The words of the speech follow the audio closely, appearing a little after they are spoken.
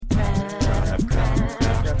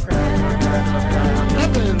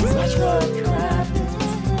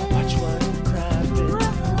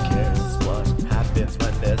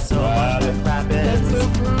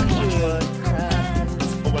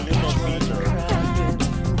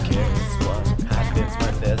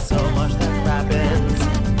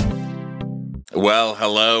Well,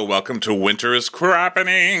 hello. Welcome to Winter is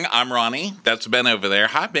Crappening. I'm Ronnie. That's Ben over there.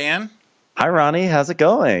 Hi, Ben. Hi, Ronnie. How's it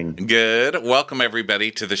going? Good. Welcome, everybody,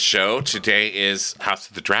 to the show. Today is House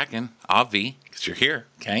of the Dragon, Avi, because you're here,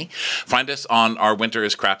 okay? Find us on our Winter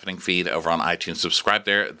is Crappening feed over on iTunes. Subscribe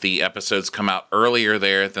there. The episodes come out earlier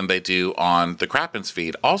there than they do on the Crappens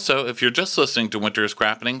feed. Also, if you're just listening to Winter is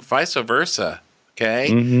Crappening, vice versa,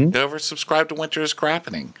 okay? Go over, subscribe to Winter is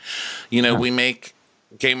Crappening. You know, we make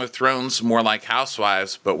Game of Thrones more like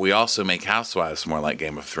Housewives, but we also make Housewives more like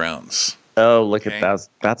Game of Thrones. Oh, look at that.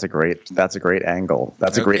 That's a great angle.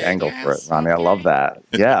 That's a great angle for it, Ronnie. I love that.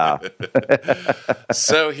 Yeah.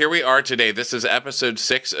 So here we are today. This is episode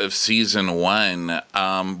 6 of season 1.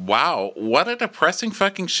 Wow, what a depressing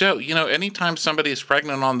fucking show. You know, anytime somebody's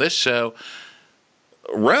pregnant on this show,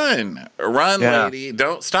 run, lady.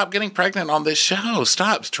 Don't stop getting pregnant on this show.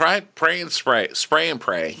 Stop. Try pray and spray and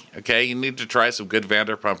pray. Okay, you need to try some good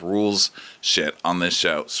Vanderpump Rules shit on this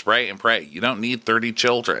show. Spray and pray. You don't need 30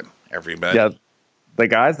 children, everybody. Yeah, the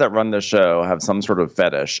guys that run the show have some sort of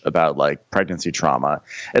fetish about like pregnancy trauma.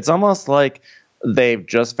 It's almost like they've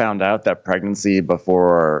just found out that pregnancy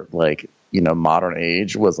before modern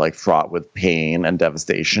age was like fraught with pain and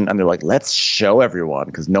devastation. And they're like, let's show everyone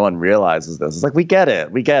because no one realizes this. It's like, we get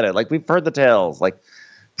it. Like, we've heard the tales. Like,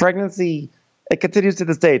 pregnancy, it continues to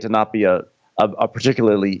this day to not be a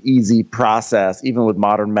particularly easy process, even with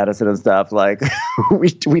modern medicine and stuff. Like,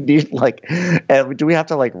 we need do we have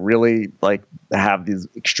to like really like have these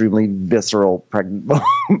extremely visceral pregnant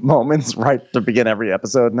moments right to begin every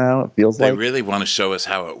episode now? It feels they really want to show us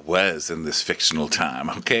how it was in this fictional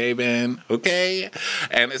time. Okay, man. Okay.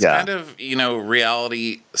 And it's kind of,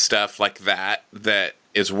 reality stuff like that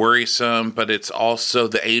is worrisome, but it's also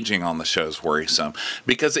the aging on the show is worrisome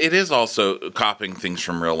because it is also copying things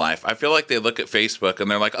from real life. I feel like they look at Facebook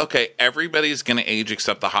and they're like, okay, everybody's going to age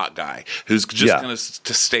except the hot guy who's just going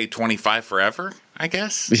to stay 25 forever, I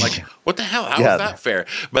guess. Like, what the hell? How is that fair?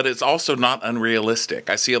 But it's also not unrealistic.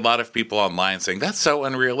 I see a lot of people online saying that's so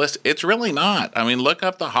unrealistic. It's really not. I mean, look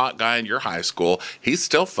up the hot guy in your high school. He's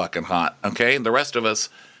still fucking hot, okay? And the rest of us,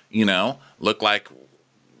 look like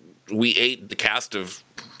we ate the cast of,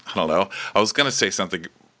 I don't know. I was going to say something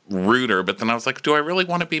ruder, but then I was like, do I really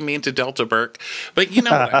want to be mean to Delta Burke? But you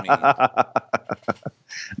know what I mean.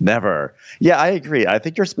 Never. Yeah, I agree. I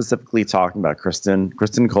think you're specifically talking about Kristen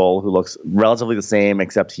Cole, who looks relatively the same,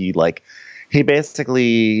 except he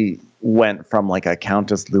basically went from like a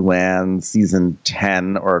Countess Luann season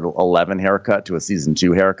 10 or 11 haircut to a season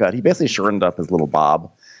 2 haircut. He basically shortened up his little bob.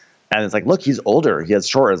 And it's like, look, he's older. His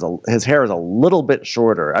hair is a little bit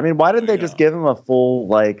shorter. I mean, why didn't they just give him a full,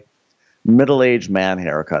 like, middle-aged man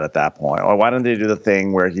haircut at that point? Or why didn't they do the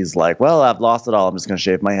thing where he's like, well, I've lost it all. I'm just going to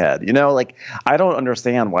shave my head. I don't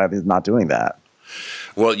understand why he's not doing that.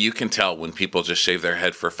 Well, you can tell when people just shave their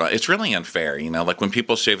head for fun. It's really unfair, like when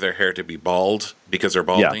people shave their hair to be bald because they're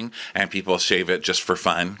balding, and people shave it just for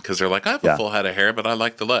fun because they're like, I have a full head of hair, but I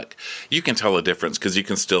like the look. You can tell the difference because you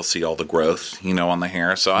can still see all the growth, on the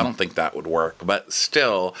hair. So I don't think that would work. But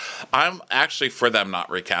still, I'm actually for them not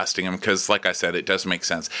recasting him because, like I said, it does make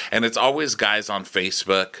sense. And it's always guys on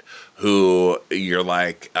Facebook who you're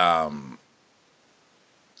like,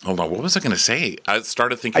 hold on, what was I going to say? I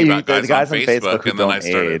started thinking about guys on Facebook and then I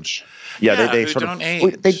started. Age. Yeah, they don't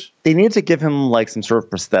age. They need to give him like some sort of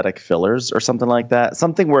prosthetic fillers or something like that.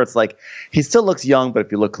 Something where it's like he still looks young, but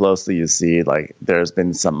if you look closely, you see like there's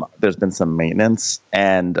been some maintenance,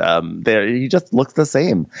 and he just looks the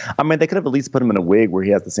same. I mean, they could have at least put him in a wig where he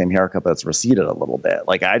has the same haircut, but it's receded a little bit.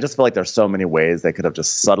 Like, I just feel like there's so many ways they could have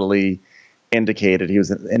just subtly indicated he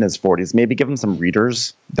was in his 40s. Maybe give him some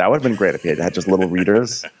readers. That would have been great if he had just little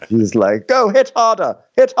readers. He's like, go hit harder.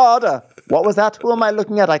 What was that? Who am I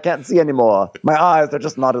looking at? I can't see anymore. My eyes, they're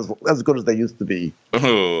just not as good as they used to be.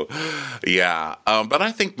 Oh, yeah. But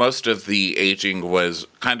I think most of the aging was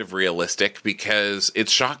kind of realistic because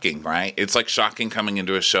it's shocking, right? It's like shocking coming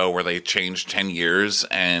into a show where they changed 10 years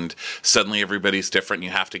and suddenly everybody's different.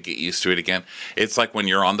 You have to get used to it again. It's like when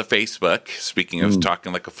you're on the Facebook, speaking of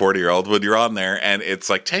talking like a 40-year-old, when you're on there and it's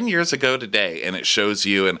like 10 years ago today and it shows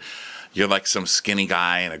you and you're like some skinny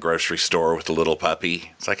guy in a grocery store with a little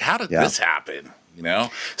puppy. It's like, how did this happen?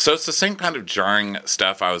 So it's the same kind of jarring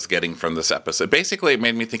stuff I was getting from this episode. Basically, it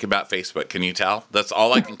made me think about Facebook. Can you tell? That's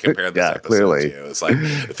all I can compare this episode clearly to. It's like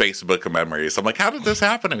Facebook memories. I'm like, how did this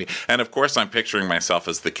happen to me? And of course, I'm picturing myself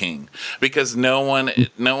as the king because no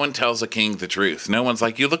one tells a king the truth. No one's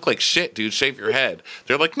like, you look like shit, dude. Shave your head.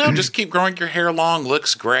 They're like, no, just keep growing your hair long.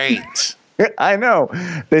 Looks great. I know.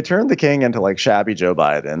 They turned the king into like shabby Joe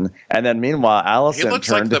Biden. And then meanwhile, Allison He looks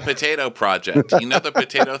like the potato project. You know the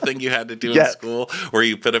potato thing you had to do in school where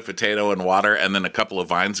you put a potato in water and then a couple of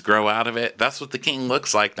vines grow out of it? That's what the king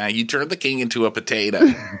looks like now. You turn the king into a potato.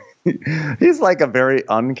 He's like a very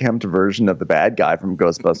unkempt version of the bad guy from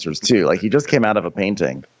Ghostbusters too. Like he just came out of a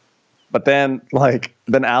painting. But then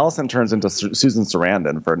Allison turns into Susan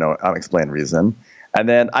Sarandon for no unexplained reason. And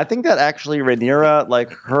then I think that actually Rhaenyra,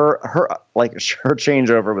 like her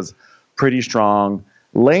changeover was pretty strong.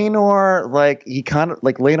 Laenor, like he kind of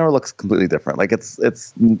like Laenor looks completely different. Like it's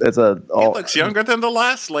he looks younger than the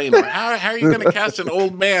last Laenor. How are you going to cast an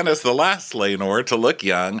old man as the last Laenor to look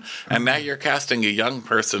young, and now you're casting a young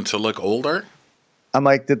person to look older? I'm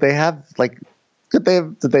like, did they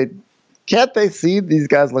can't they see these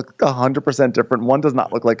guys look 100% different? One does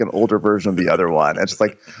not look like an older version of the other one. It's just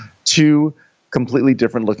like two completely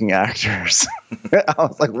different looking actors. I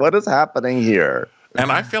was like, what is happening here? And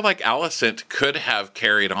I feel like Alicent could have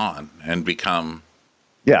carried on and become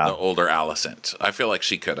the older Alicent. I feel like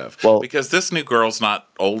she could have. Well, because this new girl's not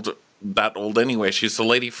that old anyway. She's the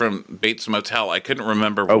lady from Bates Motel. I couldn't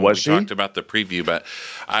remember when we talked about the preview, but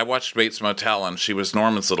I watched Bates Motel and she was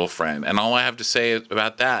Norman's little friend. And all I have to say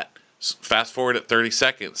about that, fast forward at 30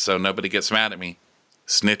 seconds so nobody gets mad at me.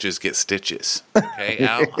 Snitches get stitches. Okay,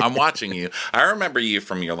 Al, I'm watching you. I remember you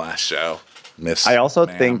from your last show, Miss. I also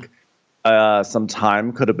think some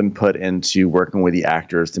time could have been put into working with the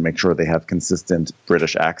actors to make sure they have consistent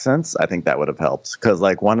British accents. I think that would have helped. Because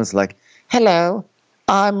like one is like, hello,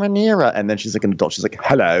 I'm Rhaenyra. And then she's like an adult. She's like,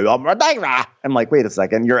 hello, I'm Rhaenyra. I'm like, wait a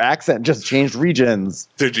second. Your accent just changed regions.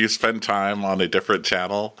 Did you spend time on a different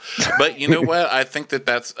channel? But you know what? I think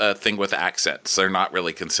that's a thing with accents. They're not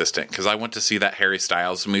really consistent. Because I went to see that Harry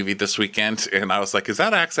Styles movie this weekend. And I was like, is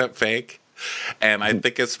that accent fake? And I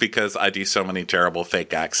think it's because I do so many terrible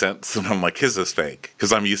fake accents. And I'm like, his is fake.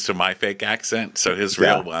 Because I'm used to my fake accent. So his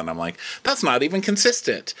real one, I'm like, that's not even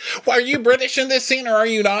consistent. Why, are you British in this scene or are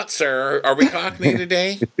you not, sir? Are we Cockney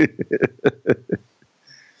today?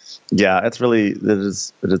 Yeah, it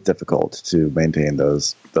is difficult to maintain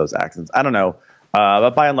those accents. I don't know.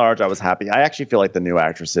 But by and large, I was happy. I actually feel like the new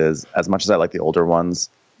actresses, as much as I like the older ones,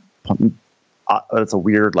 it's a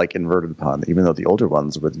weird, like, inverted pun, even though the older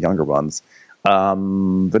ones were the younger ones.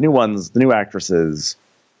 The new actresses,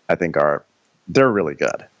 I think they're really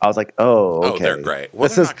good. I was like, okay. They're great. Well,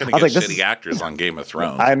 they're not going to get shitty actors on Game of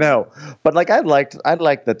Thrones. I know. But, like, I'd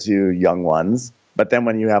like the two young ones. But then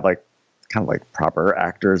when you have, like, kind of, like, proper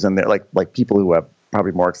actors and they're, like people who have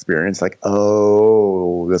probably more experience, like,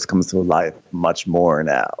 this comes to life much more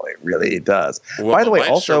now. It really does. Well, by the way,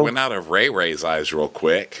 also sure went out of Ray Ray's eyes real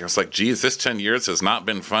quick. It's like, geez, this 10 years has not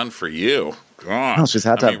been fun for you. God. No, she's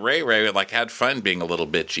had Ray had fun being a little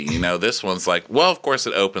bitchy. You know, this one's like, well, of course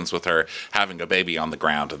it opens with her having a baby on the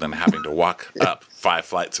ground and then having to walk up 5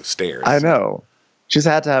 flights of stairs. I know. She's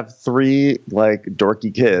had to have 3 like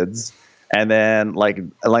dorky kids. And then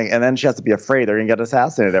and then she has to be afraid they're gonna get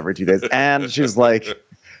assassinated every 2 days. And she's like,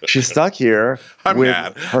 she's stuck here. I'm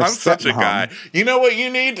mad. I'm such a guy. You know what you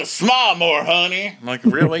need to smile more, honey. I'm like,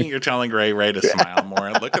 really? You're telling Ray to smile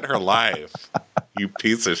more? Look at her life. You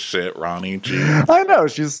piece of shit, Ronnie. Jeez. I know.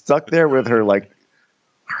 She's stuck there with her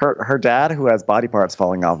her dad who has body parts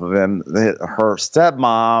falling off of him. Her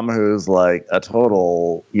stepmom who's like a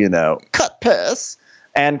total, cut piss.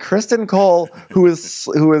 And Kristen Cole, who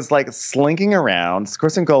is like slinking around.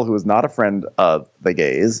 Kristen Cole, who is not a friend of the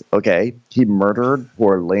gays. Okay, he murdered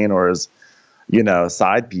poor Laenor's,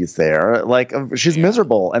 side piece there. Like she's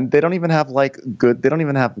miserable, and they don't even have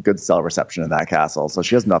good cell reception in that castle. So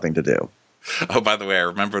she has nothing to do. Oh, by the way, I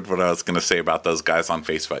remembered what I was going to say about those guys on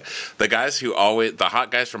Facebook. The guys the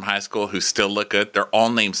hot guys from high school who still look good, they're all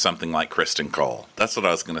named something like Kristen Cole. That's what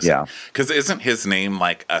I was going to say. Yeah. Because isn't his name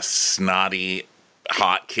like a snotty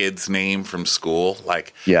hot kid's name from school?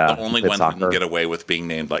 Like the only one who can get away with being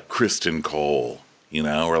named like Kristen Cole,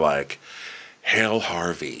 or like Hale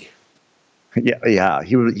Harvey. Yeah.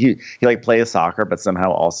 He like plays soccer, but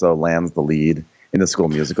somehow also lands the lead in the school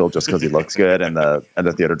musical just because he looks good, and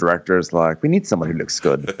the theater director is like, we need someone who looks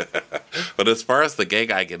good. But as far as the gay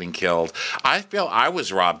guy getting killed, I feel I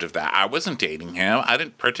was robbed of that. I wasn't dating him. I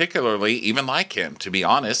didn't particularly even like him, to be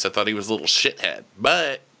honest. I thought he was a little shithead.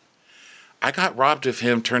 But I got robbed of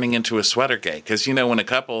him turning into a sweater gay. Because, when a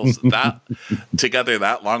couple's together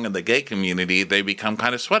that long in the gay community, they become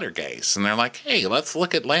kind of sweater gays. And they're like, hey, let's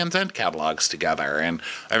look at Land's End catalogs together. And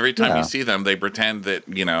every time you see them, they pretend that,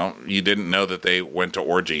 you didn't know that they went to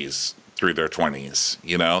orgies through their 20s.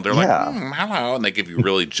 They're like, hello. And they give you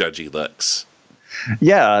really judgy looks.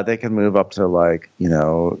 Yeah, they can move up to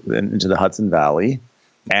into the Hudson Valley.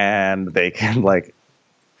 and they can like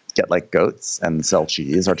get like goats and sell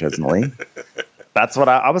cheese artisanally. That's what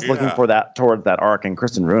I was looking for, that toward that arc, and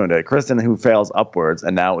Kristen ruined it. Kristen, who fails upwards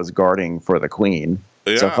and now is guarding for the queen.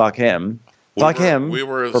 Yeah. So fuck him. We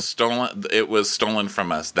were stolen. It was stolen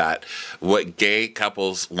from us that what gay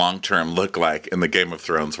couples long term look like in the Game of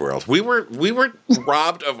Thrones world. We were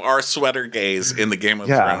robbed of our sweater gaze in the Game of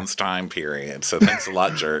Thrones time period. So thanks a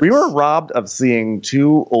lot, jerks. We were robbed of seeing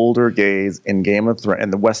two older gays in Game of Thrones,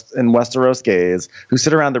 in Westeros gays, who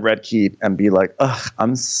sit around the Red Keep and be like, "Ugh,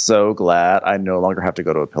 I'm so glad I no longer have to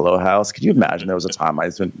go to a pillow house." Could you imagine there was a time I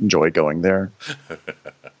used to enjoy going there?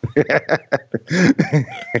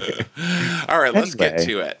 All right, let's get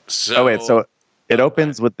to it. So, so it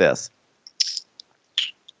opens with this.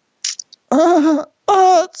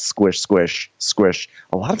 Squish, squish, squish.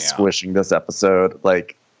 A lot of squishing this episode.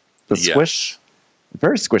 Like, the squish,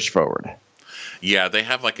 very squish forward. Yeah, they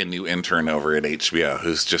have like a new intern over at HBO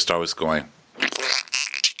who's just always going.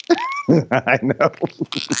 I know.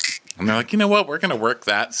 And they're like, you know what? We're going to work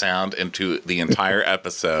that sound into the entire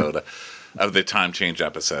episode of the time change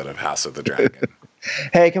episode of House of the Dragon.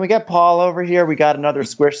 Hey, can we get Paul over here? We got another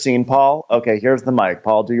squish scene, Paul. Okay, here's the mic.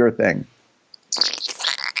 Paul, do your thing.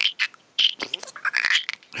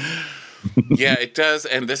 Yeah, it does.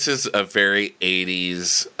 And this is a very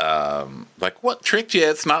 80s, like, what tricked you?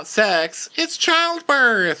 It's not sex. It's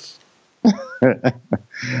childbirth.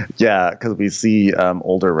 Yeah, because we see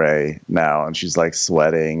older Ray now, and she's like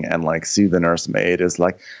sweating, and like Sue, the nursemaid, is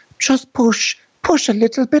like, just push a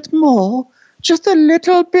little bit more. Just a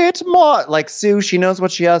little bit more. Like, Sue, she knows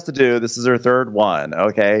what she has to do. This is her third one,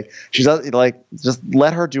 okay? She's like, just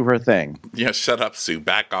let her do her thing. Yeah, shut up, Sue.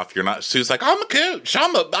 Back off. You're not. Sue's like, I'm a coach.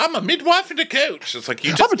 I'm a midwife and a coach. It's like,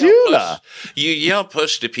 you just yell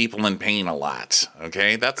push to people in pain a lot,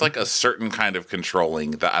 okay? That's like a certain kind of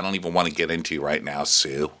controlling that I don't even want to get into right now,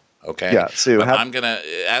 Sue. Okay. Yeah, Sue. But I'm gonna,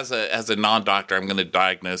 as a non-doctor, I'm gonna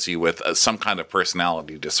diagnose you with some kind of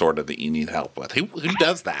personality disorder that you need help with. Who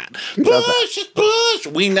does that? Push.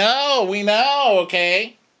 We know.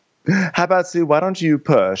 Okay. How about, Sue? Why don't you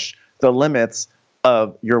push the limits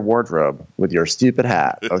of your wardrobe with your stupid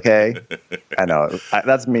hat? Okay. I know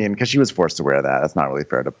that's mean because she was forced to wear that. That's not really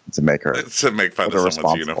fair to make her to make fun of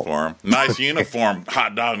someone's uniform. Nice uniform,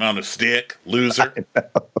 hot dog on a stick, loser.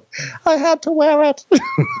 I had to wear it.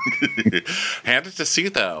 Hand it to Sue,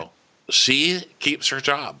 though. She keeps her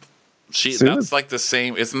job. That's like the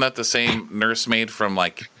same. Isn't that the same nursemaid from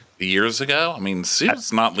like years ago? I mean,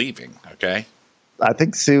 Sue's not leaving. Okay. I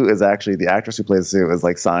think Sue is actually, the actress who plays Sue is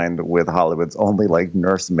like signed with Hollywood's only like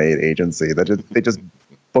nursemaid agency. They just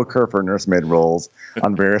book her for nursemaid roles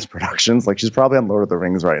on various productions. Like, she's probably on Lord of the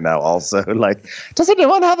Rings right now also. Like, does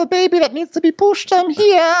anyone have a baby that needs to be pushed? I'm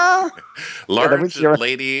here.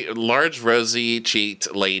 Large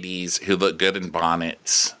rosy-cheeked ladies who look good in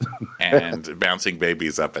bonnets and bouncing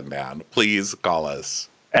babies up and down. Please call us.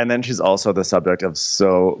 And then she's also the subject of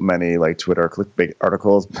so many like Twitter clickbait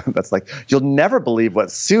articles that's like, you'll never believe what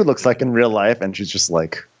Sue looks like in real life. And she's just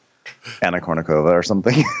like Anna Kournikova or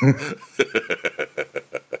something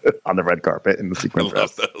on the red carpet in the sequin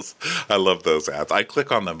dress. I love those ads. I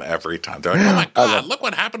click on them every time. They're like, oh my God, look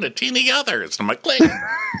what happened to Tina Others. I'm like, click.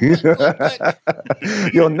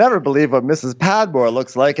 You'll never believe what Mrs. Padmore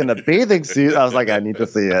looks like in a bathing suit. I was like, I need to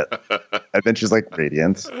see it. And then she's like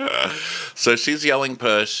radiant. So she's yelling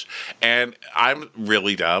push, and I'm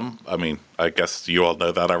really dumb. I mean, I guess you all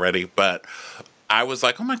know that already, but I was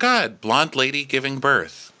like, oh my God, blonde lady giving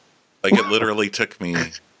birth. Like, it literally took me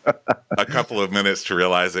a couple of minutes to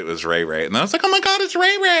realize it was Ray Ray. And I was like, oh my God, it's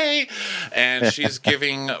Ray Ray. And she's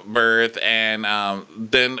giving birth. And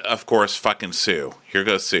then, of course, fucking Sue. Here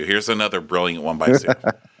goes Sue. Here's another brilliant one by Sue.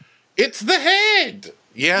 It's the head.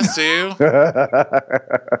 Yeah, Sue.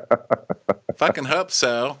 Fucking hope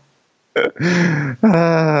so. They're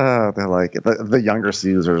like, the younger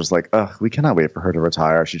Sues are just like, oh, we cannot wait for her to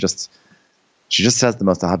retire. She just says the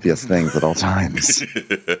most obvious things at all times.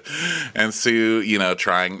 And Sue,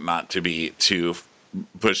 trying not to be too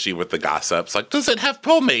pushy with the gossips. Like, does it have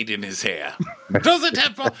pomade in his hair? Does it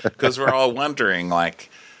have Because we're all wondering, like,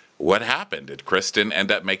 what happened? Did Kristen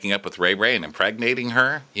end up making up with Ray Ray and impregnating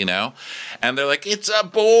her, And they're like, it's a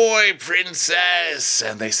boy, princess.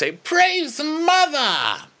 And they say, praise the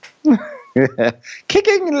mother.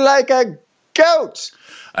 Kicking like a goat.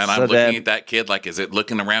 And I'm looking at that kid like, is it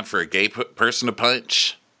looking around for a gay person to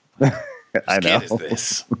punch? I know. Kid is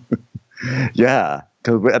this? Yeah,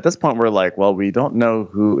 because at this point we're like, well, we don't know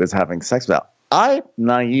who is having sex with. I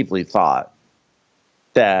naively thought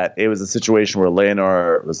that it was a situation where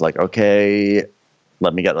Leonor was like, okay,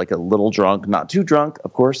 let me get like a little drunk, not too drunk,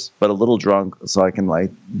 of course, but a little drunk so I can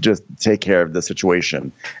like just take care of the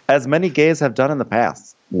situation. As many gays have done in the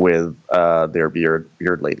past with their beard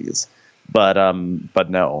ladies. But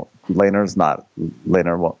no, Laner's not.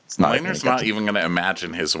 Laner's not even going to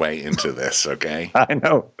imagine his way into this. Okay, I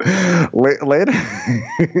know.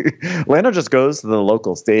 Laner just goes to the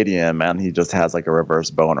local stadium and he just has like a reverse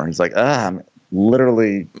boner. He's like, I'm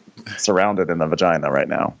literally surrounded in the vagina right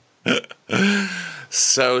now.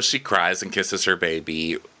 So she cries and kisses her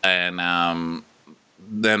baby, and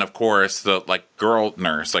then, of course, the girl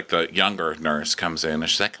nurse, like the younger nurse, comes in and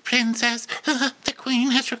she's like, "Princess, the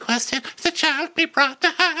queen has requested the child be brought to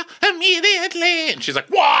her immediately." And she's like,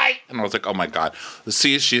 "Why?" And I was like, "Oh my god!"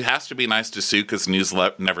 See, she has to be nice to Sue because New's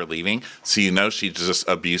never leaving, so you know she's just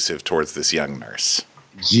abusive towards this young nurse.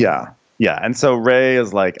 Yeah. And so Ray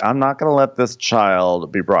is like, "I'm not going to let this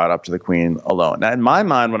child be brought up to the queen alone." Now, in my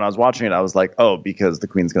mind, when I was watching it, I was like, "Oh, because the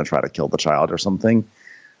queen's going to try to kill the child or something."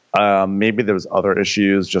 Maybe there was other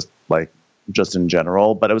issues just in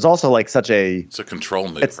general, but it was also like it's a control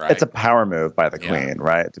move, right? It's a power move by the queen,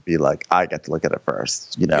 right? To be like, I get to look at it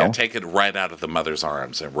first, you know? Yeah, take it right out of the mother's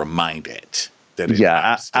arms and remind it that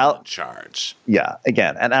it's still in charge. Yeah,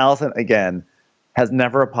 again. And Allison, again, has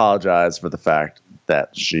never apologized for the fact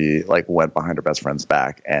that she went behind her best friend's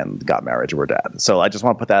back and got married to her dad. So I just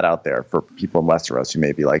want to put that out there for people in Westeros who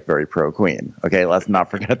may be very pro queen. Okay, let's not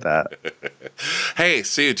forget that. Hey,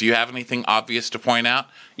 Sue, do you have anything obvious to point out?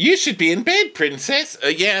 You should be in bed, princess.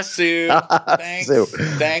 Yeah, Sue. Thanks. Sue.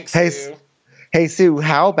 Thanks, hey, Sue. Hey, Sue,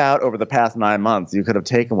 how about over the past 9 months, you could have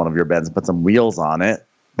taken one of your beds and put some wheels on it.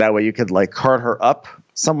 That way you could cart her up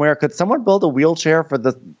somewhere. Could someone build a wheelchair for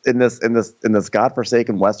this in this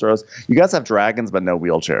godforsaken Westeros? You guys have dragons, but no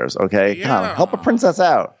wheelchairs. Okay, yeah. Come on, help a princess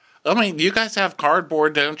out. I mean, you guys have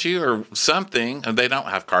cardboard, don't you, or something? They don't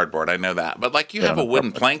have cardboard, I know that. But you have a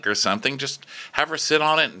wooden plank or something. Just have her sit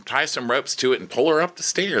on it and tie some ropes to it and pull her up the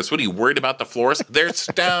stairs. What are you worried about the floors? They're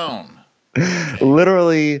stone.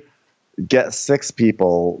 Literally, get 6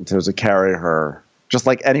 people to carry her. Just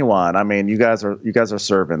like anyone. I mean, you guys are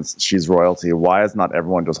servants. She's royalty. Why is not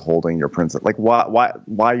everyone just holding your princess? Why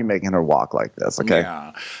are you making her walk like this? Okay.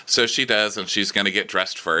 Yeah. So she does, and she's going to get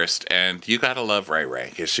dressed first. And you got to love Ray,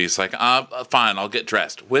 because she's like, fine, I'll get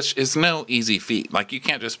dressed, which is no easy feat. You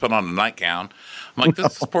can't just put on a nightgown. I'm like,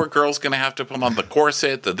 this poor girl's going to have to put on the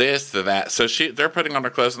corset, the this, the that. So they're putting on her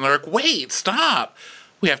clothes, and they're like, wait, stop.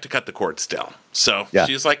 We have to cut the cord still. So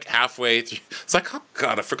she's halfway through. It's like, oh,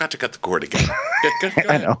 God, I forgot to cut the cord again. Go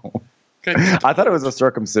I know. I thought it was a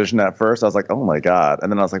circumcision at first. I was like, oh, my God.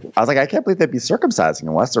 And then I was like, I can't believe they'd be circumcising in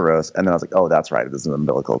Westeros. And then I was like, oh, that's right. This is an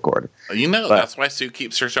umbilical cord. That's why Sue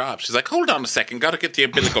keeps her job. She's like, hold on a second. Got to get the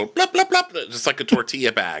umbilical. Blah, blah, blah, blah. Just like a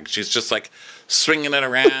tortilla bag. She's just swinging it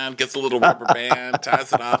around, gets a little rubber band,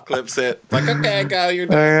 ties it off, clips it. Okay, go, you're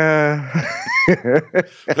done.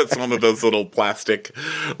 That's one of those little plastic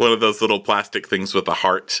things with a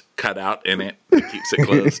heart cut out in it that keeps it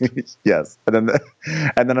closed. Yes, and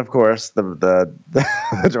then of course the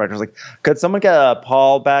director's like, could someone get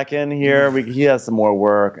Paul back in here? He has some more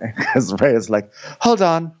work. Because Ray is like, hold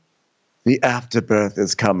on, the afterbirth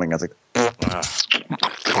is coming. I was like,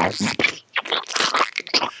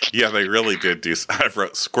 yeah, they really did do. I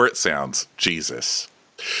wrote squirt sounds. Jesus.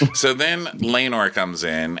 So then Laenor comes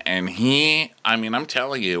in, and I'm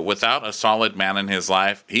telling you, without a solid man in his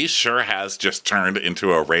life, he sure has just turned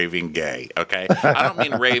into a raving gay, okay? I don't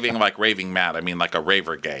mean raving like raving mad. I mean like a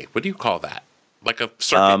raver gay. What do you call that? Like a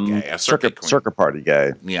circuit gay, a circuit party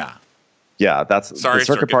gay. Yeah. Yeah, that's sorry.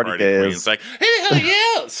 Circuit party gay is like, hey, hell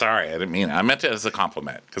yeah. Sorry, I didn't mean it. I meant it as a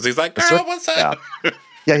compliment because he's like, girl, what's up?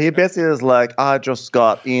 Yeah, he basically is like, I just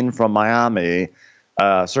got in from Miami.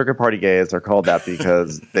 Circuit party gays are called that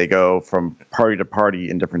because they go from party to party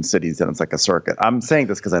in different cities, and it's like a circuit. I'm saying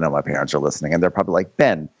this because I know my parents are listening, and they're probably like,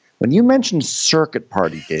 Ben, when you mentioned circuit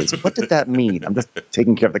party gays, what did that mean? I'm just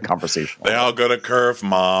taking care of the conversation. They all go to Curve,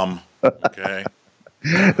 Mom. Okay.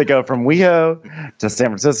 They go from WeHo to San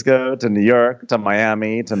Francisco to New York to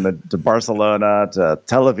Miami to Barcelona to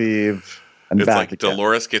Tel Aviv. It's like again.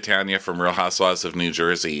 Dolores Catania from Real Housewives of New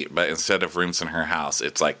Jersey, but instead of rooms in her house,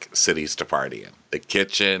 it's like cities to party in. The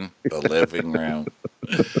kitchen, the living room.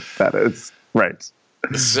 That is right.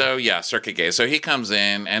 So, yeah, circuit gay. So he comes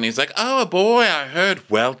in, and he's like, oh, boy, I heard.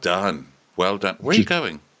 Well done. Well done. Where are you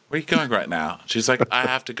going? Where are you going right now? She's like, I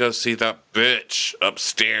have to go see that bitch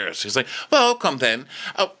upstairs. He's like, well, come then.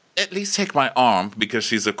 Oh, at least take my arm, because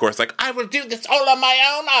she's, of course, like, I will do this all on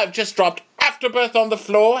my own. I've just dropped afterbirth on the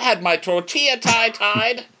floor, had my tortilla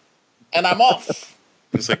tied, and I'm off.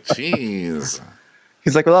 He's like, jeez.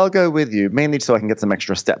 He's like, well, I'll go with you, mainly so I can get some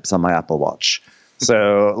extra steps on my Apple Watch.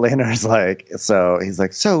 So Laenor's like, he's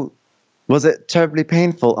like, so was it terribly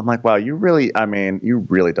painful? I'm like, wow, you really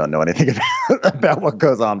don't know anything about what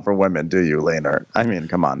goes on for women, do you, Laenor? I mean,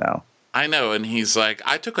 come on now. I know, and he's like,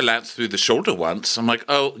 I took a lance through the shoulder once. I'm like,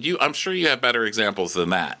 oh, I'm sure you have better examples than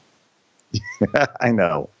that. I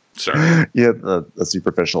know. Sure. Yeah, a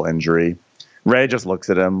superficial injury. Ray just looks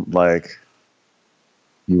at him like,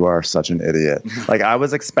 you are such an idiot. Like, I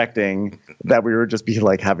was expecting that we would just be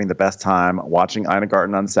like having the best time watching Ina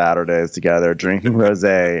Garten on Saturdays together, drinking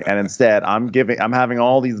rosé, and instead I'm having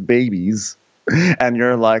all these babies, and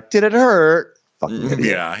you're like, did it hurt? Fucking idiot.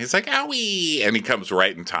 Yeah, he's like, owie, and he comes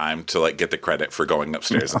right in time to like get the credit for going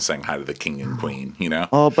upstairs and saying hi to the king and queen. You know?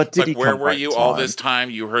 Oh, but did he? Where were you all this time?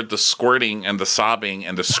 You heard the squirting and the sobbing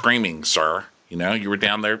and the screaming, sir. You know, you were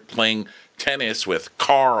down there playing tennis with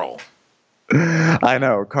Carl. I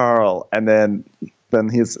know, Carl. And then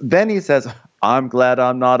he says, I'm glad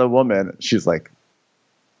I'm not a woman. She's like,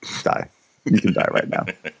 die. You can die right now.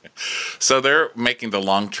 So they're making the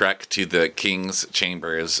long trek to the king's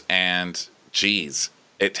chambers, and geez,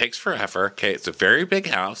 it takes forever. Okay, it's a very big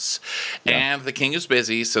house, and the king is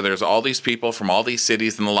busy, so there's all these people from all these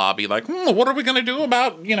cities in the lobby like, what are we going to do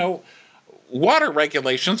about, water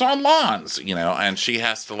regulations on lawns, and she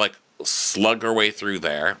has to like slug her way through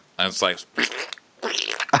there, and it's like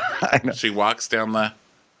she walks down the...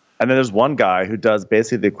 And then there's one guy who does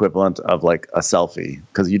basically the equivalent of like a selfie,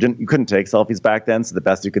 because you couldn't take selfies back then, so the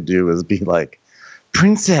best you could do was be like,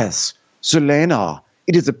 Princess Selena,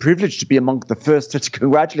 it is a privilege to be among the first to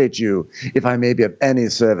congratulate you, if I may be of any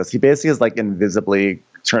service. He basically is like invisibly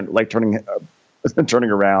turning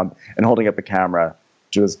around and holding up a camera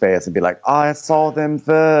to his face and be like, I saw them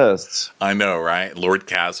first. I know, right? Lord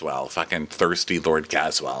Caswell, fucking thirsty Lord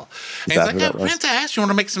Caswell. And he's like, Princess, you want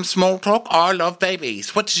to make some small talk? Oh, I love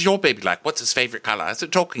babies. What is your baby like? What's his favorite color? Is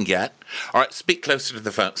it talking yet? All right, speak closer to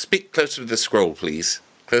the phone. Speak closer to the scroll, please.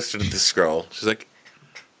 Closer to the scroll. She's like,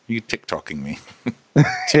 you TikToking me.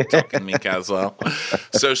 TikToking me, Caswell.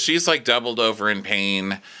 So she's like doubled over in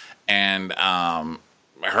pain, and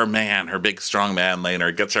her big strong man,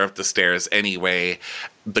 Laenor, gets her up the stairs anyway.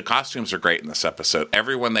 The costumes are great in this episode.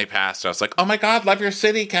 Everyone they passed, I was like, oh my God, love your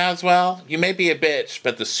city, Caswell. You may be a bitch,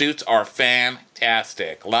 but the suits are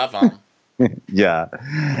fantastic. Love them. Yeah.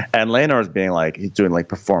 And Laenor is being like, he's doing like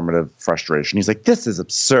performative frustration. He's like, this is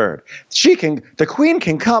absurd. The queen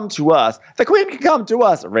can come to us. The queen can come to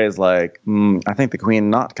us. Ray's like, I think the queen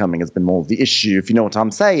not coming has been more of the issue, if you know what I'm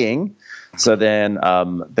saying. So then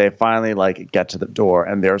they finally like get to the door,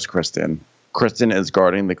 and there's Criston. Criston is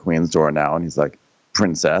guarding the queen's door now, and he's like,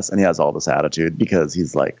 princess, and he has all this attitude because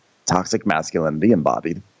he's like toxic masculinity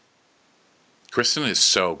embodied. Criston is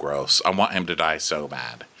so gross. I want him to die so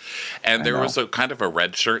bad. And there was a kind of a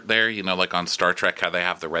red shirt there, like on Star Trek how they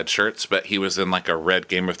have the red shirts, but he was in like a red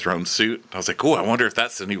Game of Thrones suit. I was like, I wonder if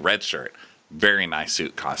that's the new red shirt. Very nice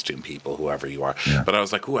suit costume, people, whoever you are. Yeah. But I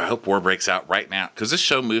was like, I hope war breaks out right now. Because this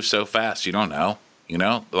show moves so fast, you don't know.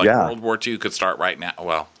 World War II could start right now.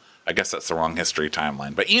 Well, I guess that's the wrong history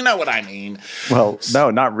timeline. But you know what I mean. Well,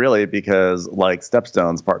 no, not really, because like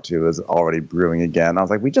Stepstones Part 2 is already brewing again. I was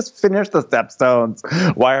like, we just finished the Stepstones.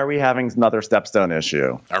 Why are we having another Stepstone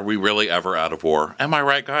issue? Are we really ever out of war? Am I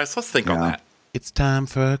right, guys? Let's think on that. It's time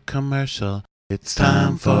for a commercial. It's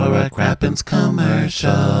time for a Crappens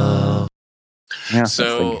commercial. Yeah,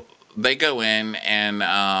 so they go in, and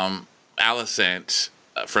Alicent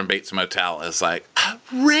from Bates Motel is like,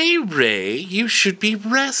 Ray, you should be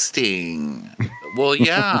resting. Well,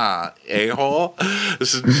 yeah, a-hole.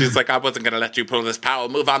 She's like, I wasn't going to let you pull this power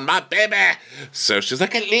move on my baby. So she's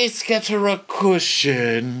like, at least get her a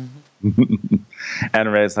cushion.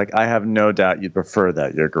 And Ray's like, I have no doubt you'd prefer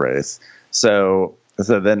that, Your Grace. So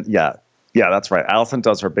then, yeah, that's right. Alicent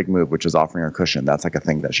does her big move, which is offering her a cushion. That's like a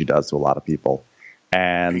thing that she does to a lot of people.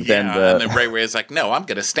 And then Ray's like, no, I'm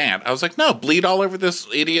going to stand. I was like, no, bleed all over this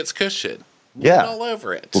idiot's cushion. Bleed all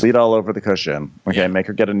over it. Bleed all over the cushion. Okay, make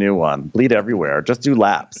her get a new one. Bleed everywhere. Just do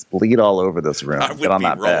laps. Bleed all over this room. I would get on be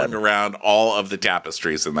that rolling bed. around all of the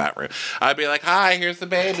tapestries in that room. I'd be like, hi, here's the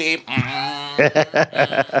baby.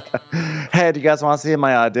 Hey, do you guys want to see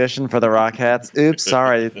my audition for the Rockettes? Oops,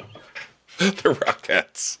 sorry. The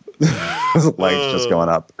Rockettes. Legs just going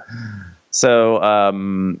up. So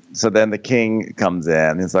then the king comes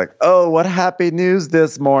in. He's like, oh, what happy news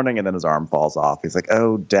this morning. And then his arm falls off. He's like,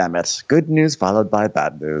 oh, damn it. Good news followed by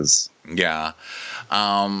bad news. Yeah.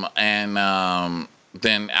 Then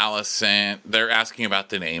Alicent, they're asking about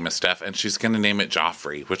the name of stuff, and she's going to name it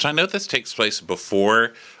Joffrey, which I know this takes place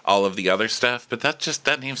before all of the other stuff, but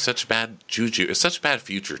that name's such bad juju. It's such bad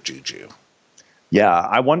future juju. Yeah,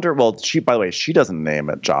 I wonder. Well, by the way, she doesn't name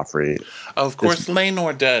it Joffrey. Oh, of course,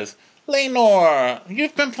 Laenor does. Laenor,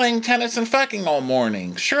 you've been playing tennis and fucking all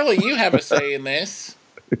morning. Surely you have a say in this.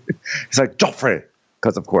 He's like, Joffrey,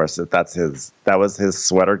 because of course that was his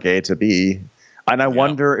sweater gay to be. And I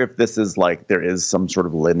wonder if this is like there is some sort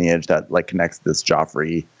of lineage that like connects this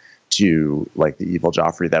Joffrey to like the evil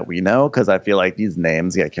Joffrey that we know, because I feel like these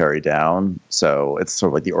names get carried down. So it's sort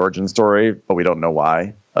of like the origin story, but we don't know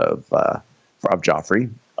why of Joffrey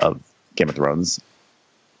of Game of Thrones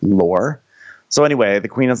lore. So anyway, the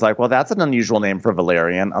queen is like, well, that's an unusual name for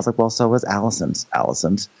Valerian. I was like, well, so is Alicent.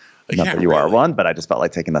 Alicent. Not that you are one, but I just felt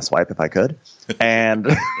like taking a swipe if I could. And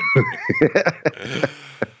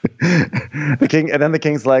the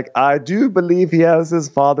king's like, I do believe he has his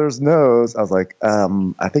father's nose. I was like,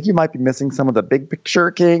 I think you might be missing some of the big picture,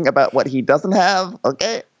 King, about what he doesn't have.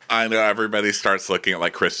 Okay. I know everybody starts looking at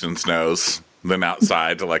like Kristen's nose, then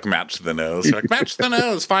outside to like match the nose. They're like, match the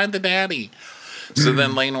nose, find the daddy. So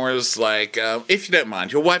then Laenor's like, if you don't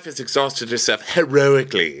mind, your wife has exhausted herself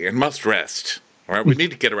heroically and must rest. All right, we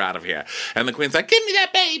need to get her out of here. And the queen's like, give me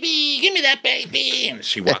that baby, give me that baby. And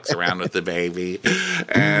she walks around with the baby.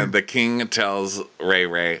 And the king tells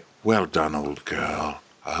Ray, well done, old girl.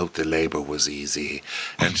 I hope the labor was easy.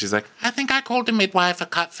 And she's like, I think I called the midwife for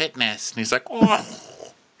cut fitness. And he's like,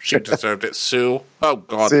 oh, she deserved it, Sue. Oh,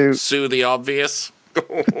 God, Sue the obvious.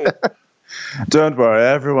 Don't worry,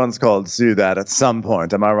 everyone's called Sue that at some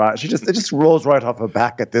point. Am I right? It just rolls right off her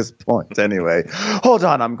back at this point. Anyway, hold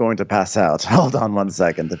on, I'm going to pass out. Hold on 1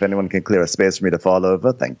 second. If anyone can clear a space for me to fall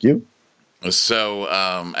over, thank you. So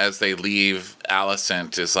as they leave,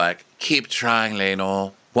 Alicent is like, keep trying,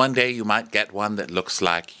 Laenor. One day you might get one that looks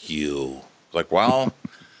like you. Like, well,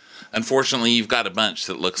 unfortunately, you've got a bunch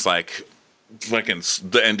that looks like fucking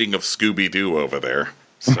the ending of Scooby-Doo over there.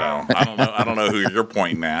 So I don't know who you're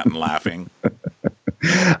pointing at and laughing.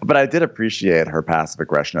 But I did appreciate her passive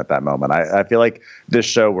aggression at that moment. I feel like this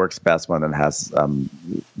show works best when it has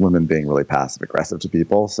women being really passive aggressive to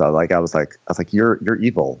people. So like I was like you're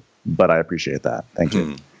evil, but I appreciate that. Thank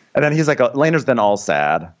you. And then he's like, Laenor's then all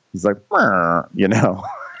sad. He's like, you know.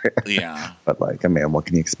 Yeah. But like, I mean, what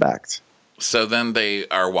can you expect? So then they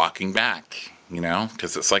are walking back, you know,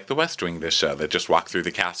 because it's like the West Wing. This show, they just walk through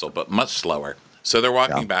the castle, but much slower. So they're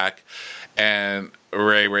walking back, and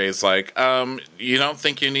Ray's like, you don't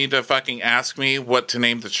think you need to fucking ask me what to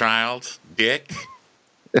name the child, dick?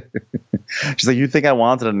 She's like, you think I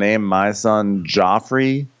wanted to name my son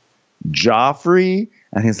Joffrey? Joffrey?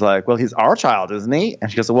 And he's like, well, he's our child, isn't he?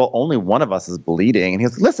 And she goes, well, only one of us is bleeding. And he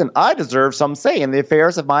goes, listen, I deserve some say in the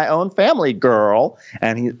affairs of my own family, girl.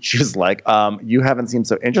 And she's like, you haven't seemed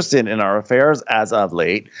so interested in our affairs as of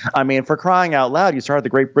late. I mean, for crying out loud, you started the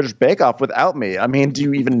Great British Bake Off without me. I mean, do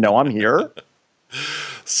you even know I'm here?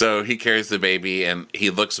 So he carries the baby, and he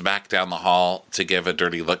looks back down the hall to give a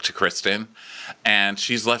dirty look to Kristen. And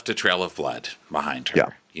she's left a trail of blood behind her. Yeah.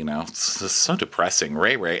 You know, it's so depressing.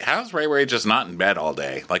 Ray, how's Ray just not in bed all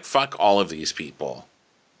day? Like, fuck all of these people.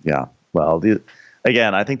 Yeah. Well,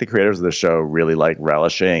 again, I think the creators of the show really like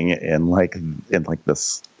relishing in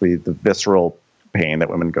this the visceral pain that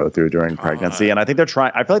women go through during pregnancy, and I think they're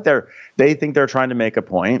trying. I feel like they think they're trying to make a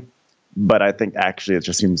point, but I think actually it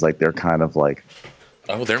just seems like they're kind of like.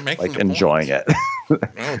 Oh, they're making like enjoying it.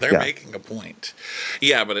 Oh, they're making a point.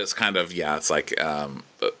 Yeah, but it's kind of it's like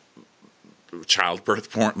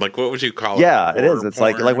childbirth porn. Like, what would you call it? Yeah, it is. It's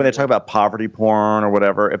porn. like when they talk about poverty porn or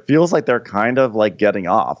whatever. It feels like they're kind of like getting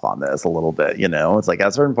off on this a little bit. You know, it's like at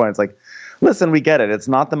a certain point, it's like, listen, we get it. It's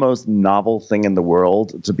not the most novel thing in the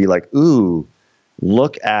world to be like, ooh,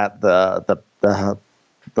 look at the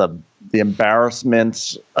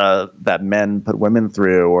embarrassment that men put women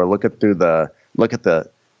through, or look at the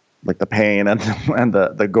pain and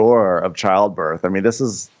the gore of childbirth. I mean, this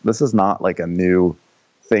is not like a new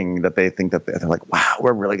thing that they think that they're like, wow,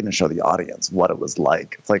 we're really going to show the audience what it was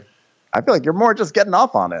like. It's like, I feel like you're more just getting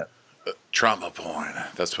off on it. Trauma porn.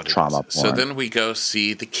 That's what it is. Trauma porn. So then we go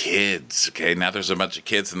see the kids. Okay, now there's a bunch of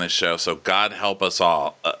kids in this show, so God help us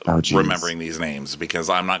all remembering these names, because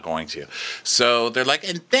I'm not going to. So they're like,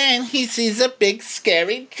 and then he sees a big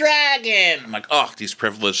scary dragon. I'm like, oh, these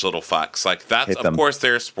privileged little fucks. Like, that's, of course,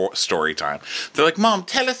 their story time. They're like, Mom,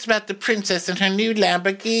 tell us about the princess and her new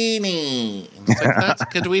Lamborghini. It's like,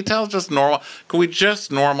 could we just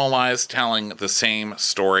normalize telling the same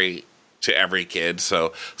story to every kid?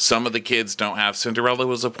 So some of the kids don't have Cinderella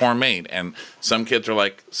was a poor maid, and some kids are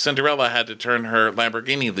like, Cinderella had to turn her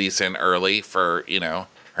Lamborghini lease in early for, you know,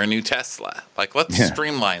 her new Tesla. Like, let's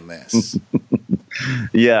streamline this.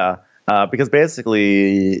 Yeah, because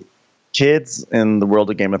basically kids in the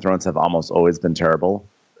world of Game of Thrones have almost always been terrible.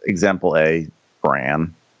 Example A,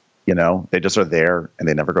 Bran. You know, they just are there and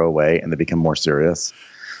they never go away and they become more serious.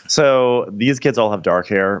 So these kids all have dark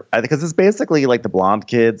hair because it's basically like the blonde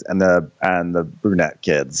kids and the brunette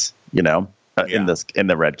kids, you know, in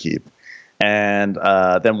the Red Keep. And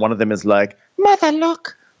then one of them is like, "Mother,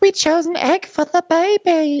 look, we chose an egg for the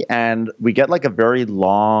baby." And we get like a very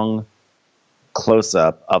long close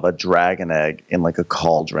up of a dragon egg in like a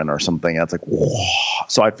cauldron or something. And it's like, whoa.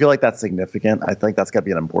 So I feel like that's significant. I think that's got to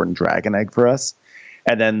be an important dragon egg for us.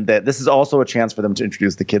 And then this is also a chance for them to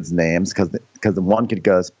introduce the kids' names because the one kid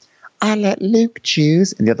goes, "I'll let Luke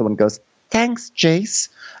choose." And the other one goes, "Thanks, Jace.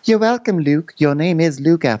 You're welcome, Luke. Your name is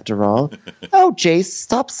Luke after all." "Oh, Jace,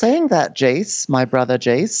 stop saying that, Jace, my brother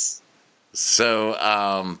Jace." So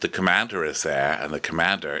the commander is there, and the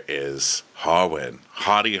commander is Harwin.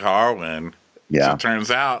 Hottie Harwin. Yeah. So it turns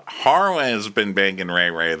out Harwin has been banging Ray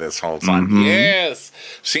Ray this whole time. Mm-hmm. Yes.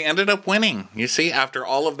 She ended up winning. You see, after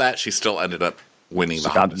all of that, she still ended up winning. She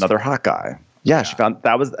found another hot guy. Yeah, she found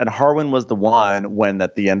and Harwin was the one when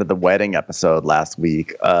at the end of the wedding episode last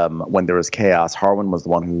week, when there was chaos, Harwin was the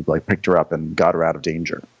one who like picked her up and got her out of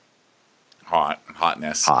danger.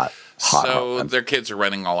 Hotness. Hot. So their kids are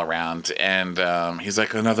running all around, and he's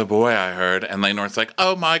like, "Another boy, I heard." And Laenor's like,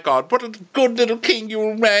 "Oh my God, what a good little king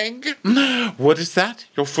you rang. What is that?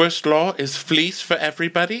 Your first law is fleece for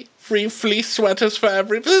everybody? Free fleece sweaters for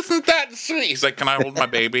everybody? Isn't that sweet?" He's like, "Can I hold my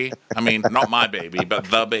baby? I mean, not my baby, but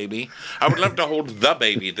the baby. I would love to hold the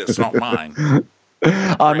baby that's not mine."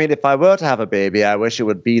 I mean, if I were to have a baby, I wish it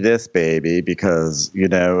would be this baby because, you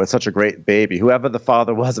know, it's such a great baby. Whoever the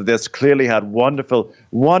father was of this clearly had wonderful,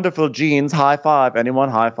 wonderful genes. High five. Anyone?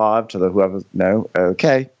 High five to the whoever. No?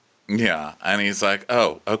 Okay. Yeah. And he's like,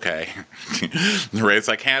 "Oh, okay." Ray's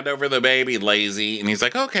like, "Hand over the baby, lazy." And he's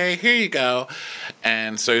like, "Okay, here you go."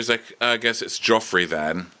 And so he's like, "I guess it's Joffrey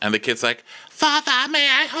then." And the kid's like, "Father, may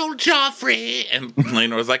I hold Joffrey?" And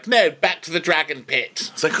Laenor's like, "No, back to the dragon pit."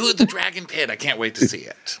 It's like, "Ooh, the dragon pit. I can't wait to see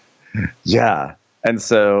it." Yeah. And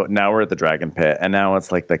so now we're at the dragon pit, and now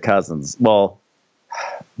it's like the cousins. Well,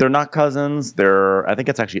 they're not cousins. I think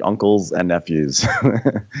it's actually uncles and nephews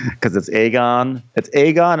because it's Aegon. It's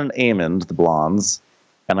Aegon and Aemond, the blondes,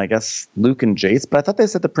 and I guess Luke and Jace. But I thought they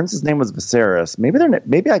said the prince's name was Viserys.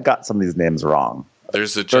 Maybe I got some of these names wrong.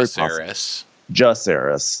 There's a Jacaerys.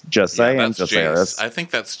 Jacaerys. Just saying, Jacaerys. I think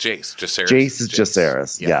that's Jace. Jacaerys. Jace is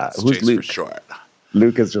Jacaerys. Yeah. Who's Jace Luke? For short.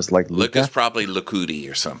 Luke is just like Luke is probably Lakudi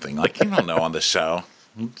or something. Like, you don't know on the show.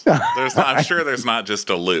 I'm sure there's not just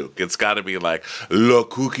a Luke. It's got to be like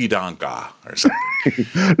Lakuki Danka or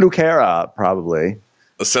something. Luke Hera, probably.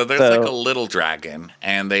 So there's like a little dragon,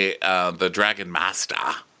 and the Dragon Master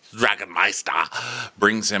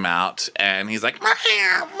brings him out, and he's like,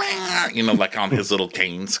 you know, like on his little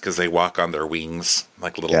canes because they walk on their wings,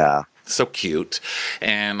 like little. Yeah. So cute,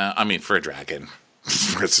 and I mean, for a dragon,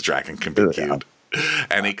 it's a dragon can be cute.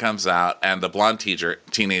 And he comes out, and the blonde teenager,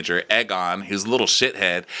 Aegon, who's a little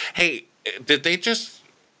shithead. Hey, did they just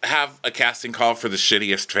have a casting call for the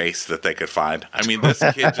shittiest face that they could find? I mean, this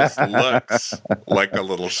kid just looks like a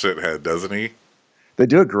little shithead, doesn't he? They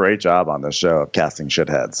do a great job on this show of casting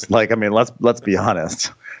shitheads. Like, I mean, let's be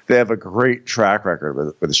honest. They have a great track record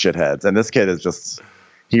with shitheads, and this kid is just.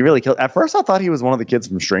 He really killed. At first, I thought he was one of the kids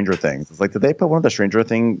from Stranger Things. It's like, did they put one of the Stranger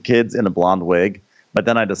Things kids in a blonde wig? But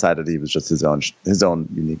then I decided he was just his own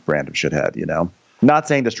unique brand of shithead, you know? Not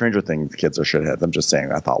saying the Stranger Things kids are shitheads. I'm just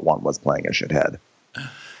saying I thought one was playing a shithead.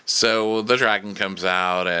 So the dragon comes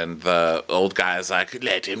out, and the old guy's like,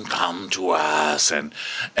 "Let him come to us." And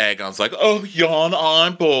Aegon's like, "Oh, Jon,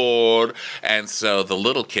 I'm bored." And so the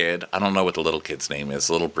little kid, I don't know what the little kid's name is,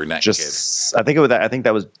 the little brunette kid. I think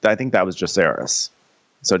that was Jacaerys.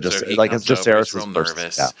 So like it's Jacaerys' real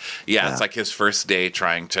nervous. Yeah, it's like his first day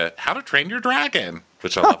trying to How to Train Your Dragon,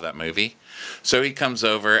 which I love that movie. So he comes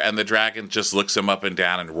over, and the dragon just looks him up and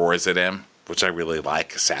down and roars at him, which I really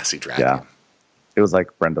like. A sassy dragon. Yeah, it was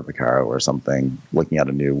like Brenda Vaccaro or something looking at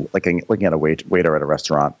a waiter at a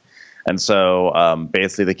restaurant. And so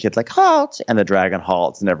basically the kid's like, "Halt!" and the dragon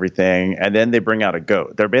halts and everything. And then they bring out a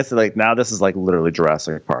goat. They're basically like, now this is like literally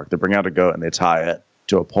Jurassic Park. They bring out a goat and they tie it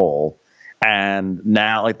to a pole. And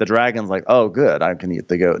now, like, the dragon's like, "Oh, good, I can eat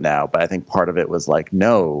the goat now." But I think part of it was like,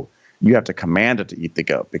 no, you have to command it to eat the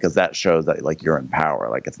goat because that shows that, like, you're in power.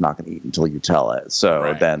 Like, it's not going to eat until you tell it.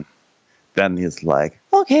 So then he's like,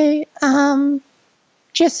 "Okay,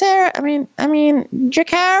 Jacaerys."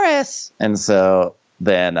 And so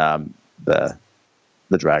then the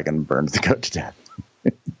dragon burns the goat to death.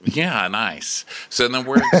 Yeah, nice. So then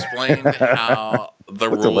we're explained how the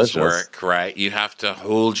rules work, right? You have to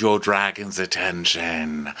hold your dragon's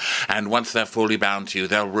attention. And once they're fully bound to you,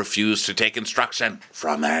 they'll refuse to take instruction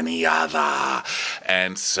from any other.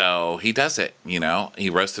 And so he does it, you know. He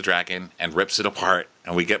roasts the dragon and rips it apart.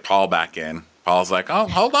 And we get Paul back in. Paul's like, oh,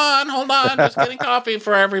 hold on. Just getting coffee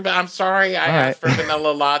for everybody. I'm sorry. I asked for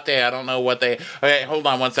vanilla latte. I don't know what they... Okay, hold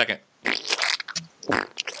on 1 second.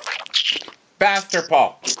 Faster,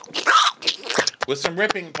 Paul. With some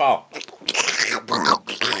ripping, Paul.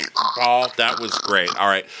 Paul, that was great. All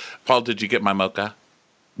right. Paul, did you get my mocha?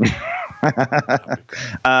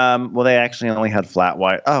 Well, they actually only had flat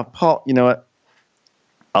white. Oh, Paul, you know what?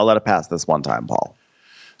 I'll let it pass this one time, Paul.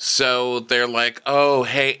 So they're like, oh,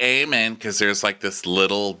 hey, Eamon, because there's like this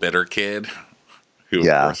little bitter kid who, of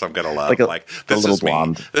course, I'm going to love. Like this is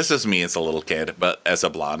blonde. Me. This is me as a little kid, but as a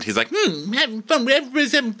blonde. He's like, having fun.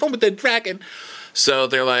 Everybody's having fun with the dragon. So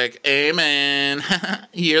they're like, Eamon,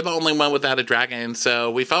 you're the only one without a dragon, so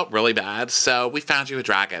we felt really bad, so we found you a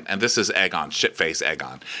dragon. And this is Aegon, shitface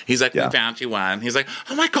Aegon. He's like, we found you one. He's like,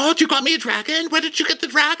 oh my God, you got me a dragon? Where did you get the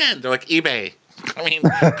dragon? They're like, eBay. I mean,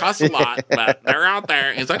 it costs a lot, but they're out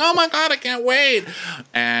there. He's like, oh my God, I can't wait.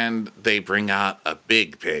 And they bring out a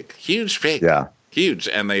big pig, huge pig. Yeah. Huge.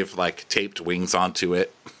 And they've like taped wings onto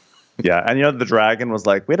it. Yeah. And you know, the dragon was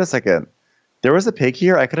like, wait a second. There was a pig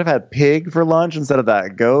here. I could have had pig for lunch instead of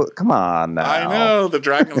that goat. Come on now. I know. The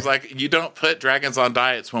dragon was like, you don't put dragons on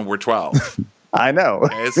diets when we're 12. I know.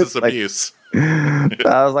 Okay, this is abuse. I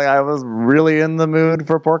was like, I was really in the mood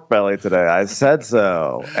for pork belly today. I said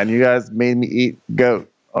so. And you guys made me eat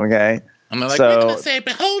goat. Okay. And they're like, we're going to say,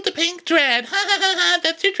 behold the pink dread. Ha ha ha ha.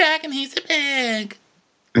 That's your dragon. He's a pig.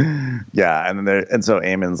 Yeah. And so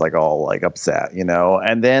Aemon's like all like upset, you know,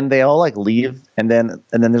 and then they all like leave. And then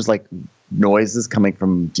there's like noises coming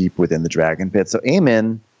from deep within the dragon pit. So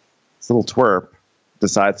Aemon, this little twerp,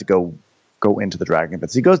 decides to go into the dragon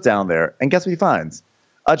pit. So he goes down there and guess what he finds?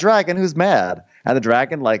 A dragon who's mad. And the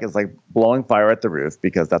dragon is blowing fire at the roof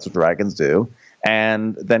because that's what dragons do.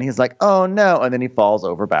 And then he's like, oh no. And then he falls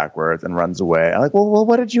over backwards and runs away. I'm like, well,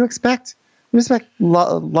 what did you expect? You expect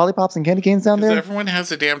lollipops and candy canes down there? Everyone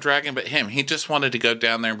has a damn dragon but him. He just wanted to go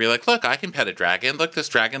down there and be like, look, I can pet a dragon. Look, this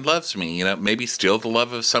dragon loves me. You know, maybe steal the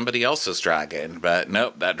love of somebody else's dragon. But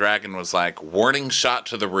nope, that dragon was like, warning shot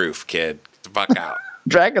to the roof, kid. Get the fuck out.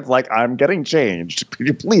 Dragon's like, I'm getting changed. Could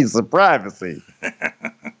you please, some privacy?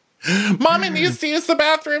 Mommy needs to use the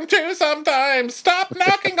bathroom too sometimes. Stop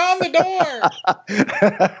knocking on the door.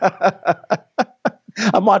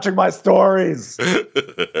 I'm watching my stories.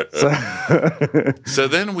 So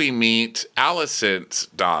then we meet Alicent's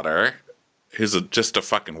daughter, who's just a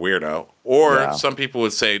fucking weirdo. Or some people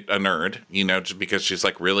would say a nerd, you know, just because she's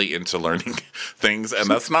like really into learning things. And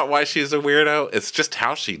that's not why she's a weirdo. It's just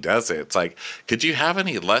how she does it. It's like, could you have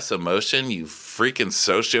any less emotion, you freaking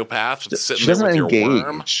sociopath? Just sitting there with your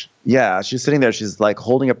worm? Yeah, she's sitting there. She's like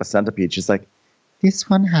holding up a centipede. She's like, this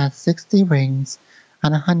one has 60 rings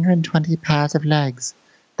and 120 pairs of legs.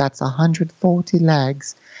 That's 140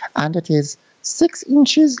 legs. And it is 6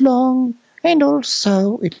 inches long. And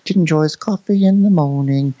also, it enjoys coffee in the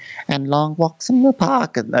morning and long walks in the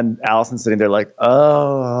park. And Alicent's sitting there like,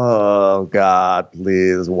 oh, God,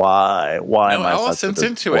 please, why? Why am I Alicent's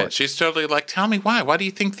into it. She's totally like, tell me why. Why do you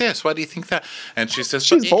think this? Why do you think that? And she says,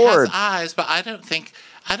 she's bored. It has eyes, but I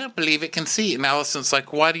don't believe it can see. And Alicent's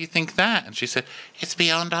like, why do you think that? And she said, it's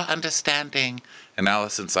beyond our understanding. And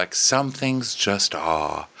Alicent's like, some things just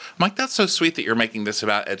are. I'm like, that's so sweet that you're making this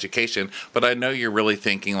about education, but I know you're really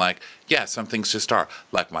thinking like, yeah, some things just are.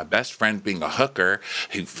 Like my best friend being a hooker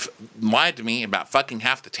who lied to me about fucking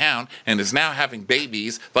half the town and is now having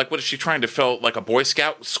babies. Like, what is she trying to fill, like a Boy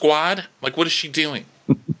Scout squad? Like, what is she doing?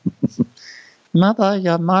 Mother,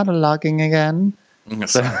 you're monologuing again.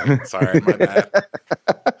 Sorry, my bad.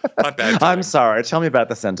 My bad. I'm sorry. Tell me about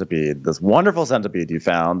the centipede. This wonderful centipede you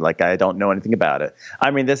found. Like, I don't know anything about it. I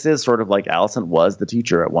mean, this is sort of like Alicent was the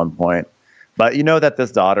teacher at one point. But you know that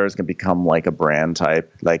this daughter is going to become like a Bran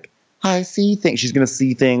type. Like, I see things. She's going to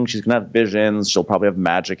see things. She's going to have visions. She'll probably have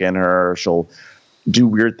magic in her. She'll do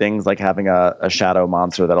weird things like having a shadow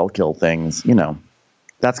monster that'll kill things. You know,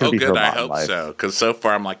 that's going to be her lot in life. I hope so. Because so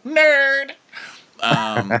far I'm like, nerd.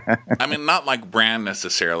 I mean, not like Bran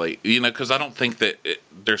necessarily, you know, because I don't think that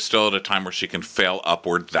they're still at a time where she can fail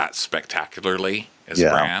upward that spectacularly as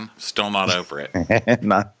Bran. Still not over it.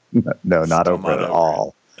 not over it at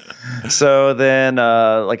all. So then,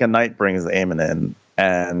 like a knight brings Aemon in,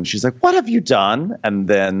 and she's like, "What have you done?" And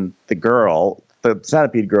then the girl the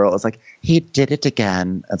centipede girl is like, he did it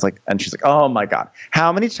again. It's like, and she's like, oh my God,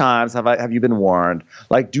 how many times have you been warned?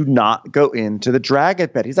 Like, do not go into the dragon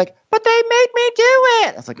pit. He's like, but they made me do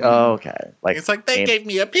it. It's like, oh, okay. Like, it's like, they gave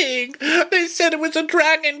me a pig. They said it was a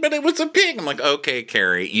dragon, but it was a pig. I'm like, okay,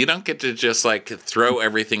 Carrie, you don't get to just like throw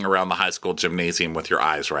everything around the high school gymnasium with your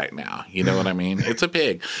eyes right now. You know what I mean? It's a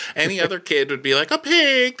pig. Any other kid would be like, a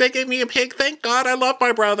pig. They gave me a pig. Thank God I love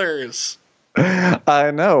my brothers.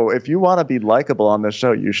 I know. If you want to be likable on this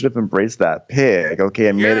show, you should have embraced that pig, okay,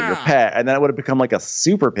 and made it your pet. And then it would have become like a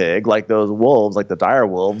super pig, like those wolves, like the dire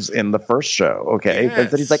wolves in the first show, okay? Yes. And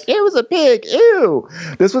then he's like, it was a pig, ew.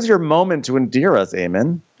 This was your moment to endear us,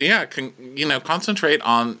 Eamon. Yeah, concentrate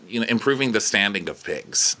on improving the standing of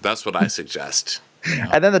pigs. That's what I suggest.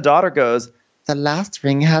 And then the daughter goes, the last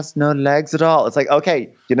ring has no legs at all. It's like, okay,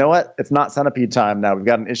 you know what? It's not centipede time now. We've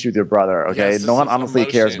got an issue with your brother, okay? Yes, no one honestly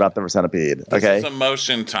cares about the centipede, okay? This is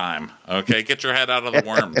emotion time, okay? Get your head out of the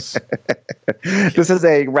worms. This is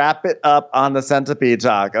a wrap it up on the centipede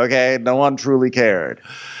talk, okay? No one truly cared.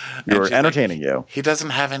 You were entertaining you. He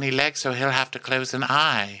doesn't have any legs, so he'll have to close an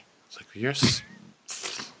eye. It's like, you're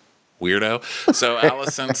weirdo. So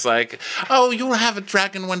Allison's like, oh, you'll have a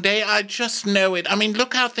dragon one day. I just know it. I mean,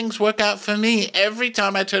 look how things work out for me. Every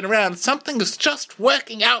time I turn around, something is just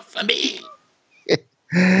working out for me.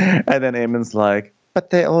 And then Eamon's like, but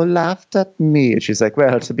they all laughed at me. She's like,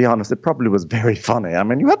 well, to be honest, it probably was very funny. I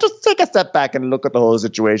mean, you have to take a step back and look at the whole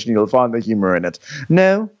situation. You'll find the humor in it.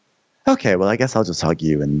 No? Okay, well, I guess I'll just hug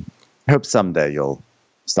you and hope someday you'll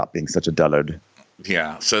stop being such a dullard.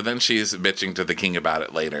 Yeah, so then she's bitching to the king about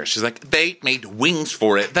it later. She's like, they made wings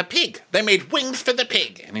for it. The pig. They made wings for the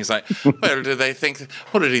pig. And he's like, well, what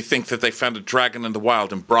did he think that they found a dragon in the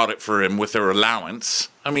wild and brought it for him with their allowance?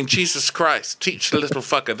 I mean, Jesus Christ, teach the little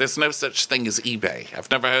fucker. There's no such thing as eBay.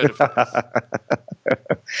 I've never heard of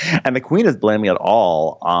it. And the queen is blaming it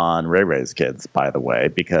all on Ray Ray's kids, by the way,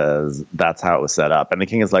 because that's how it was set up. And the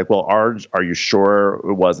king is like, well, Arj, are you sure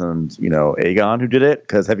it wasn't, Aegon who did it?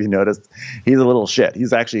 Because have you noticed he's a little shit.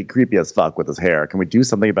 He's actually creepy as fuck with his hair. Can we do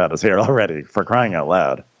something about his hair already, for crying out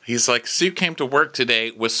loud? He's like, Sue came to work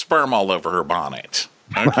today with sperm all over her bonnet.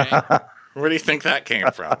 Okay? Where do you think that came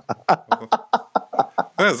from?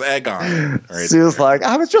 That was Aegon. Right Sue's like,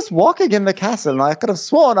 I was just walking in the castle and I could have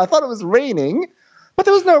sworn I thought it was raining, but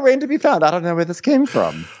there was no rain to be found. I don't know where this came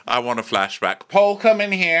from. I want a flashback. Paul, come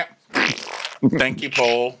in here. Thank you,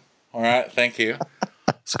 Paul. All right, thank you.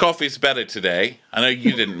 This coffee's better today. I know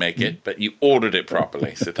you didn't make it, but you ordered it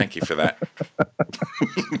properly, so thank you for that.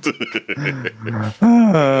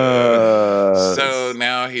 So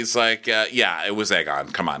now he's like, yeah, it was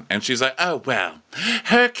Aegon. Come on. And she's like, oh, well,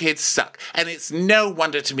 her kids suck. And it's no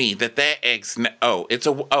wonder to me that their eggs...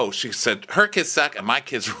 she said, her kids suck and my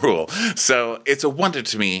kids rule. So it's a wonder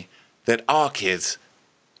to me that our kids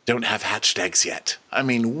don't have hatched eggs yet. I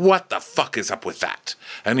mean, what the fuck is up with that?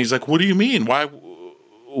 And he's like, what do you mean? Why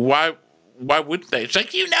wouldn't they? She's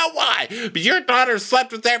like, you know why? But your daughter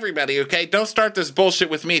slept with everybody, okay? Don't start this bullshit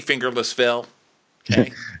with me, Fingerless Phil.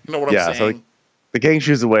 Okay? You know what I'm saying? So the king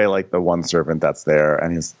shoos away like the one servant that's there,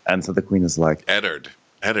 and so the queen is like, Eddard.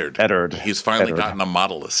 He's finally Eddard. gotten a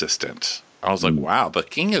model assistant. I was like, wow, the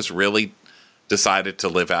king has really decided to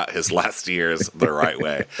live out his last years the right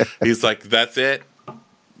way. He's like, that's it.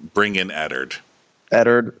 Bring in Eddard.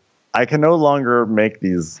 Eddard, I can no longer make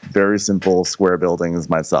these very simple square buildings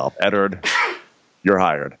myself. Eddard, you're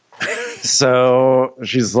hired. So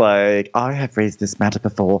she's like, I have raised this matter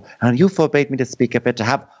before, and you forbade me to speak of it. To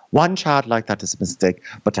have one child like that is a mistake,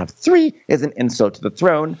 but to have 3 is an insult to the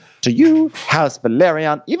throne, to you, House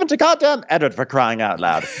Valerian, even to goddamn Eddard, for crying out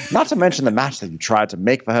loud. Not to mention the match that you tried to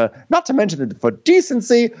make for her, not to mention it for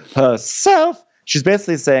decency herself. She's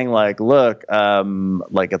basically saying, like, look,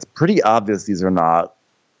 like, it's pretty obvious these are not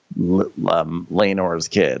Laenor's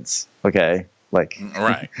kids, okay? Like,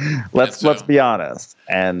 right. let's be honest.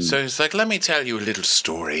 And so he's like, let me tell you a little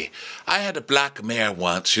story. I had a black mare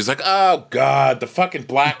once. She's like, oh God, the fucking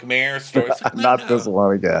black mare story. Like, not this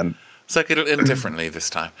one again. It's like it'll end differently this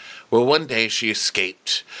time. Well, one day she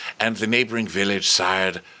escaped, and the neighboring village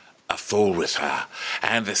sired a foal with her,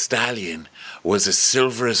 and the stallion was as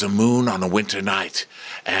silver as a moon on a winter night.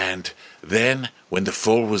 And then, when the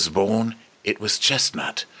foal was born, it was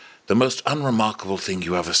chestnut, the most unremarkable thing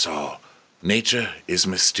you ever saw. Nature is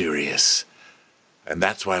mysterious, and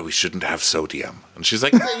that's why we shouldn't have sodium. And she's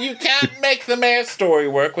like, you can't make the mare story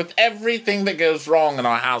work with everything that goes wrong in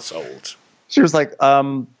our household. She was like,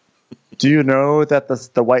 do you know that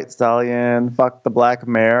the white stallion fucked the black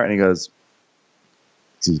mare? And he goes,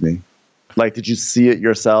 excuse me? Like, did you see it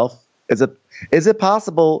yourself? Is it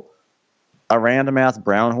possible a random ass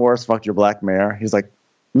brown horse fucked your black mare. He's like,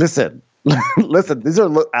 listen, listen, these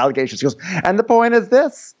are allegations. He goes, and the point is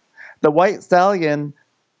this: the white stallion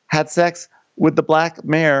had sex with the black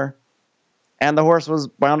mare, and the horse was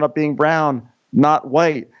wound up being brown, not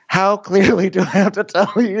white. How clearly do I have to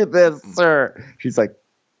tell you this, sir? She's like,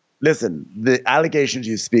 listen, the allegations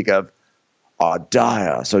you speak of are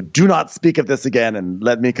dire, so do not speak of this again, and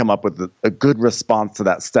let me come up with a good response to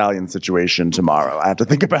that stallion situation tomorrow. I have to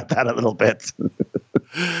think about that a little bit.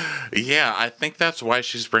 Yeah, I think that's why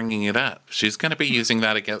she's bringing it up. She's going to be using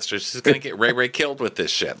that against her. She's going to get Ray killed with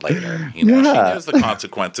this shit later. You know, She knows the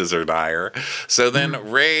consequences are dire. So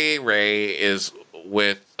then Ray is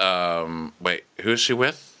with, wait, who is she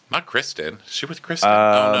with? Not Kristen. Is she with Kristen?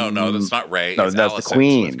 No, that's not Ray. No, it's that's Allison. the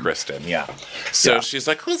Queen. With Kristen, yeah. So she's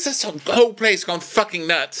like, who's this whole place gone fucking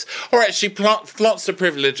nuts? All right, she flaunts the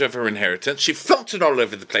privilege of her inheritance. She flaunts it all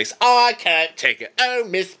over the place. Oh, I can't take it. Oh,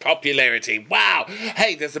 Miss Popularity. Wow.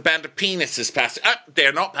 Hey, there's a band of penises passing. Oh,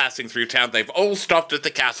 they're not passing through town. They've all stopped at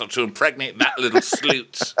the castle to impregnate that little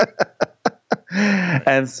sloot.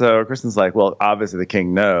 And so Kristen's like, well, obviously the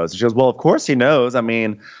king knows. She goes, well, of course he knows. I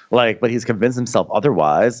mean, like, but he's convinced himself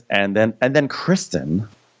otherwise. And then Kristen,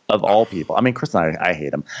 of all people, I mean, Kristen, I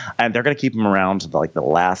hate him. And they're going to keep him around to the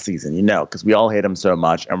last season, because we all hate him so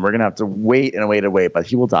much. And we're going to have to wait and wait and wait. But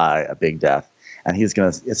he will die a big death. And he's going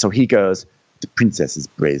to, so he goes, the princess is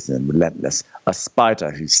brazen and relentless, a spider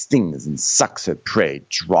who stings and sucks her prey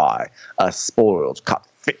dry, a spoiled cut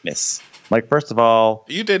fitness. Like, first of all...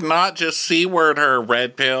 You did not just C-word her,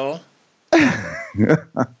 Red Pill.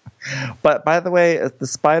 But, by the way, the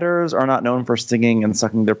spiders are not known for stinging and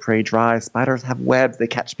sucking their prey dry. Spiders have webs. They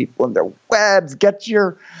catch people in their webs. Get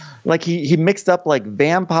your... Like, he mixed up, like, a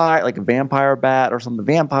vampire bat or something.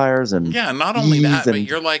 Vampires and... Yeah, not only that,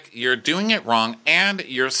 but you're doing it wrong, and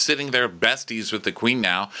you're sitting there besties with the queen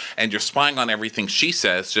now, and you're spying on everything she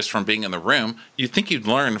says just from being in the room. You'd think you'd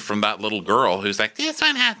learn from that little girl who's like, this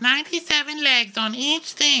one has 97 legs on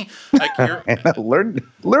each thing. Like, you're... learn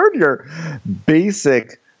your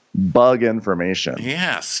basic bug information.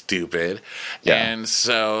 Yeah, stupid. Yeah. And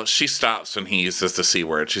so she stops when he uses the C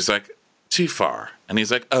word. She's like, too far. And he's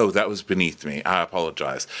like, oh, that was beneath me. I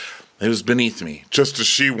apologize. It was beneath me, just as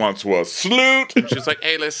she once was. Salute! And she's like,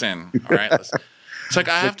 hey, listen. All right, listen. It's like,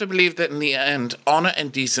 I have to believe that in the end, honor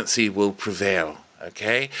and decency will prevail,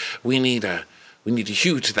 okay? We need a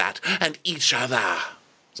hew to that and each other.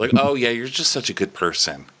 It's like, oh, yeah, you're just such a good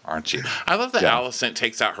person, aren't you? I love that Alicent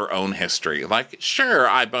takes out her own history. Like, sure,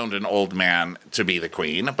 I boned an old man to be the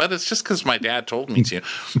queen, but it's just because my dad told me to.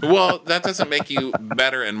 Well, that doesn't make you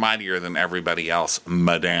better and mightier than everybody else,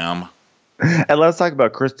 madame. And let's talk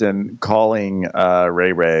about Kristen calling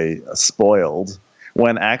Ray spoiled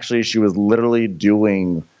when actually she was literally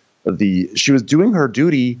doing her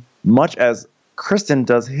duty much as Kristen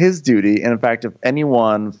does his duty. And in fact, if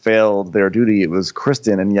anyone failed their duty, it was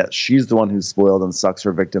Kristen, and yet she's the one who's spoiled and sucks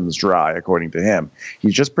her victims dry, according to him.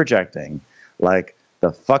 He's just projecting like the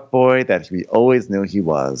fuckboy that we always knew he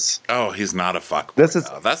was. Oh, he's not a fuckboy.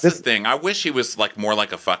 That's the thing. I wish he was like more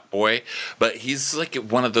like a fuckboy, but he's like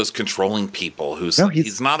one of those controlling people he's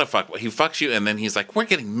not a fuckboy. He fucks you and then he's like, we're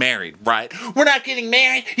getting married, right? We're not getting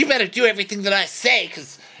married. You better do everything that I say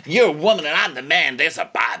because you're a woman and I'm the man. There's a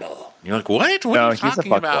Bible. You're like, what? What are you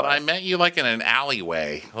talking about? I met you like in an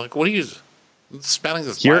alleyway. Like, what are you spelling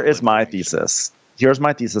this? Here is my thesis. Here's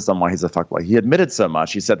my thesis on why he's a fuckboy. He admitted so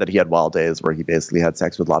much. He said that he had wild days where he basically had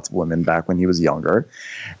sex with lots of women back when he was younger.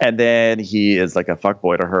 And then he is like a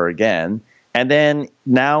fuckboy to her again. And then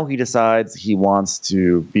now he decides he wants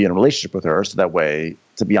to be in a relationship with her. So that way,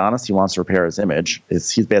 to be honest, he wants to repair his image.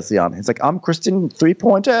 He's basically he's like, I'm Kristen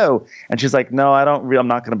 3.0. And she's like, no, I'm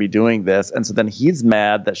not going to be doing this. And so then he's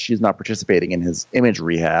mad that she's not participating in his image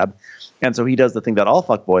rehab. And so he does the thing that all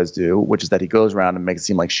fuckboys do, which is that he goes around and makes it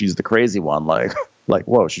seem like she's the crazy one. Like,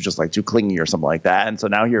 whoa, she's just like too clingy or something like that. And so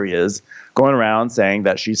now here he is going around saying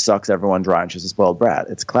that she sucks everyone dry and she's a spoiled brat.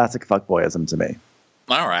 It's classic fuckboyism to me.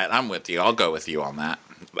 All right, I'm with you. I'll go with you on that.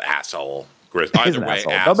 Asshole. Either way,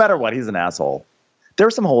 asshole. No matter what, he's an asshole. There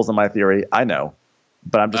are some holes in my theory, I know,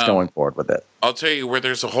 but I'm just going forward with it. I'll tell you where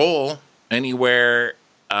there's a hole anywhere.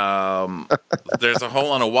 There's a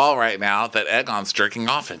hole in a wall right now that Aegon's jerking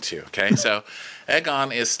off into. Okay, so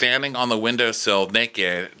Aegon is standing on the windowsill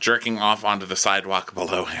naked, jerking off onto the sidewalk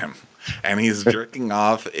below him, and he's jerking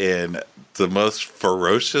off in the most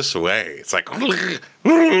ferocious way. It's like,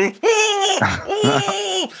 it's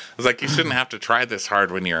like you shouldn't have to try this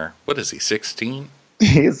hard when you're, what is he, 16?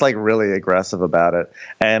 He's like really aggressive about it,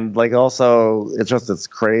 and like also it's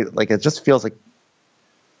crazy. Like it just feels like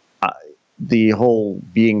the whole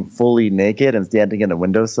being fully naked and standing in a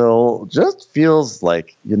windowsill just feels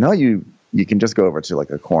like, you can just go over to like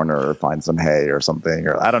a corner or find some hay or something,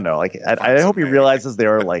 or I don't know. Like, I hope he realizes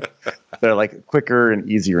they're like quicker and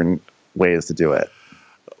easier ways to do it.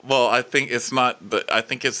 Well, I think it's not. I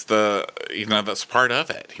think it's that's part of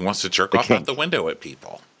it. He wants to jerk off out the window at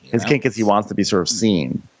people. His kink is he wants to be sort of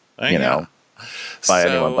seen, by anyone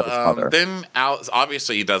but his mother. Then,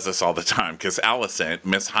 obviously, he does this all the time because Allison,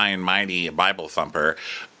 Miss High and Mighty Bible Thumper,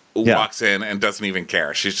 walks in and doesn't even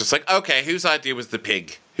care. She's just like, okay, whose idea was the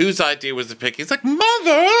pig? Whose idea was the pig? He's like,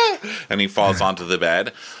 Mother! And he falls onto the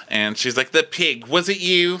bed. And she's like, the pig, was it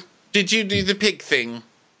you? Did you do the pig thing?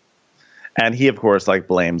 And he, of course, like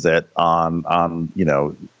blames it on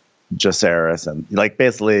Jacaerys and like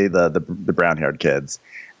basically the brown-haired kids.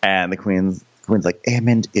 And the Queen's like,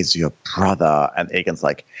 Aemond is your brother. And Aegon's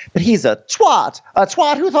like, but he's a twat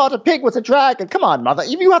who thought a pig was a dragon. Come on, Mother.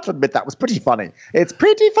 You have to admit that was pretty funny. It's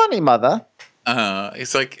pretty funny, Mother.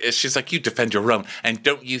 She's like, you defend your own, and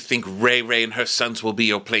don't you think Ray and her sons will be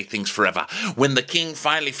your playthings forever? When the king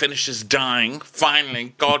finally finishes dying,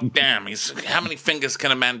 goddamn, how many fingers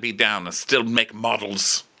can a man be down and still make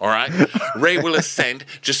models? All right, Ray will ascend.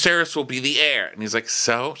 Jacaerys will be the heir, and he's like,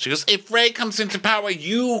 so she goes, if Ray comes into power,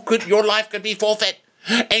 your life could be forfeit.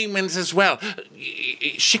 Aemond's as well.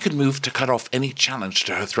 She could move to cut off any challenge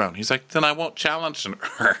to her throne. He's like, then I won't challenge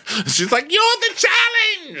her. She's like, you're the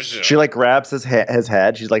challenge. She like grabs his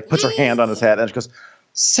head. She's like puts her hand on his head and she goes,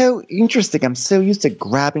 so interesting. I'm so used to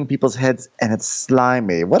grabbing people's heads and it's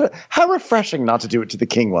slimy. How refreshing not to do it to the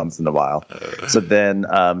king once in a while. So then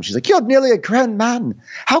she's like, you're nearly a grown man.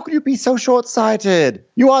 How could you be so short-sighted?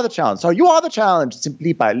 You are the challenge. So you are the challenge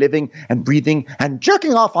simply by living and breathing and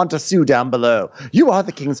jerking off onto Sue down below. You are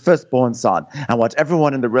the king's firstborn son. And what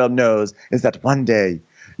everyone in the realm knows is that one day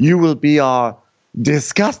you will be our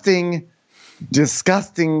disgusting,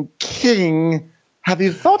 disgusting king. Have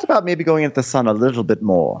you thought about maybe going into the sun a little bit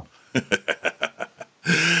more?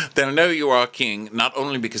 Then I know you are king, not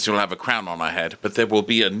only because you'll have a crown on our head, but there will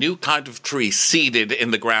be a new kind of tree seeded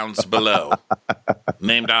in the grounds below,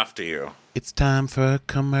 named after you. It's time for a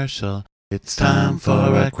commercial. It's time for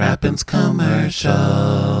a Crappens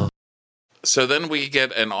commercial. So then we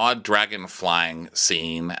get an odd dragon flying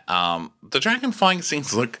scene. The dragon flying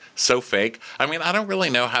scenes look so fake. I mean, I don't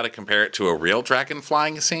really know how to compare it to a real dragon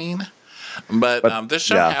flying scene. But this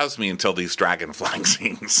show has me until these dragon flying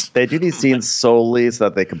scenes. They do these scenes solely so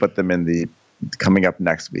that they can put them in the coming up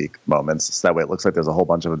next week moments. So that way it looks like there's a whole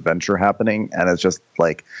bunch of adventure happening. And it's just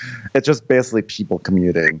basically people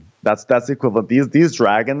commuting. That's the equivalent. These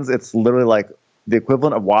dragons, it's literally like the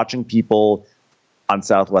equivalent of watching people on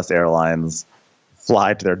Southwest Airlines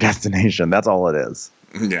fly to their destination. That's all it is.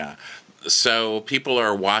 Yeah. So people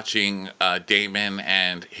are watching Daemon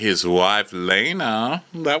and his wife, Laena.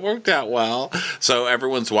 That worked out well. So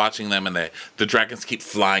everyone's watching them, and the dragons keep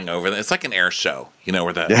flying over them. It's like an air show,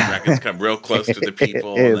 where the dragons come real close to the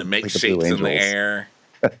people and then make like shapes in the air.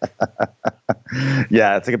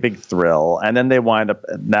 Yeah, it's like a big thrill. And then they wind up,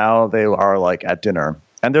 now they are like at dinner,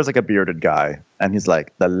 and there's like a bearded guy, and he's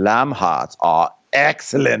like, the lamb hearts are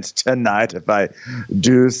excellent tonight, if I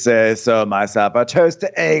do say so myself. A toast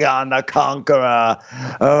to Aegon the Conqueror.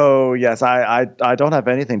 Oh, yes, I don't have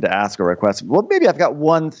anything to ask or request. Well, maybe I've got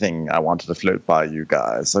one thing I wanted to float by you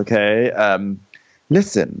guys, okay?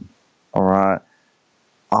 Listen, all right?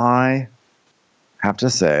 I have to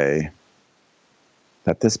say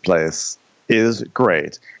that this place is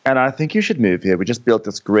great, and I think you should move here. We just built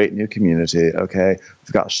this great new community, okay?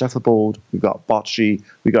 We've got shuffleboard, we've got bocce,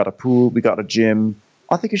 we got a pool, we got a gym.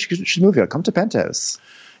 I think you should move here. Come to Penthouse.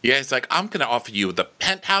 Yeah, it's like, I'm going to offer you the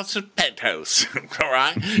penthouse of Penthouse, all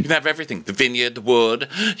right? You can have everything, the vineyard, the wood,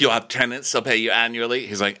 you'll have tenants, they'll pay you annually.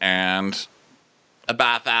 He's like, and a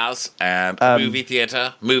bathhouse, and a movie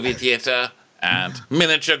theater, and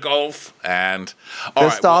miniature golf, and...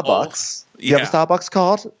 There's Starbucks. You have a Starbucks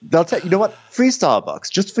card? They'll take, you know what? Free Starbucks,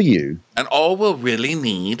 just for you. And all we'll really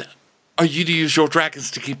need are you to use your dragons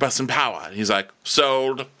to keep us in power. And he's like,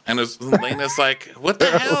 sold. And Lena's like, what the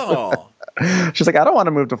hell? She's like, I don't want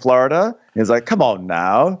to move to Florida. He's like, come on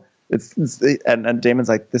now. And Damon's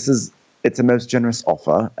like, it's a most generous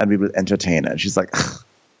offer, and we will entertain it. She's like,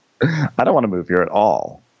 I don't want to move here at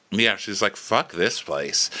all. Yeah, she's like, fuck this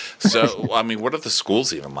place. So, I mean, what are the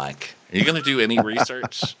schools even like? Are you going to do any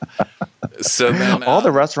research? So then, all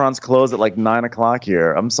the restaurants close at like 9:00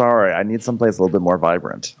 here. I'm sorry. I need someplace a little bit more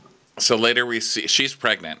vibrant. So later we see, she's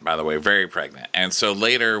pregnant, by the way, very pregnant. And so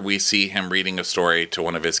later we see him reading a story to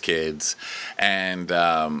one of his kids, and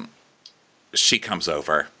she comes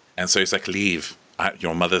over. And so he's like, leave.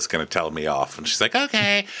 your mother's going to tell me off. And she's like,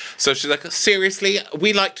 okay. So she's like, seriously,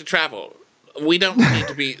 we like to travel. We don't need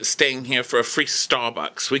to be staying here for a free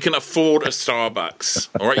Starbucks. We can afford a Starbucks.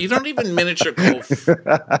 All right, you don't even miniature golf.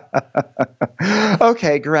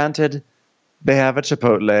 Okay, granted, they have a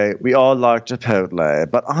Chipotle. We all like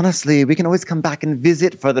Chipotle. But honestly, we can always come back and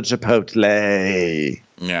visit for the Chipotle.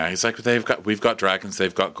 Yeah, he's like, we've got dragons,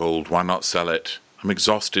 they've got gold. Why not sell it? I'm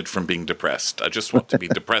exhausted from being depressed. I just want to be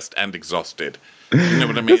depressed and exhausted. You know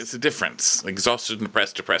what I mean? It's a difference. Exhausted and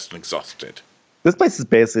depressed, depressed and exhausted. This place is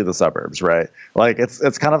basically the suburbs, right? Like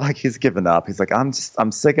it's kind of like he's given up. He's like, I'm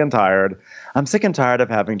sick and tired. I'm sick and tired of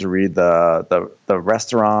having to read the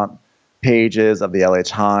restaurant pages of the LA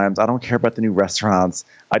Times. I don't care about the new restaurants.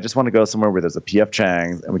 I just want to go somewhere where there's a PF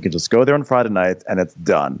Chang's and we can just go there on Friday nights and it's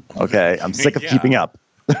done. Okay, I'm sick of keeping up.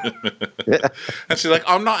 And she's like,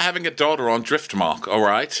 I'm not having a daughter on Driftmark, all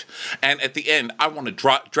right? And at the end, I want a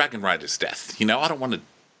Dragon Rider's death. You know, I don't want to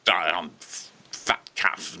die on fat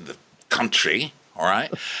calf in the country, all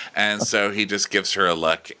right? And so he just gives her a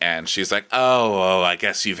look, and she's like, oh, I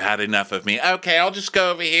guess you've had enough of me. Okay, I'll just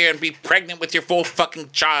go over here and be pregnant with your fourth fucking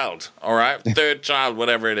child, all right? Third child,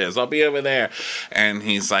 whatever it is. I'll be over there. And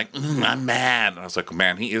he's like, I'm mad. And I was like,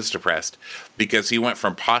 man, he is depressed because he went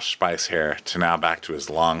from Posh Spice hair to now back to his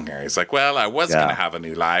long hair. He's like, well, I was going to have a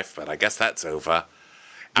new life, but I guess that's over.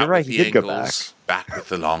 You're right, he did go back with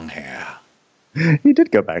the long hair. He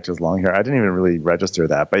did go back to his long hair. I didn't even really register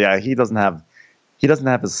that. But yeah, he doesn't have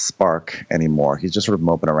his spark anymore. He's just sort of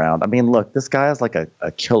moping around. I mean, look, this guy is like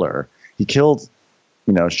a killer. He killed,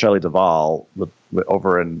 Shelley Duvall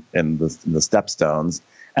over in the Stepstones,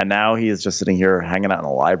 and now he is just sitting here hanging out in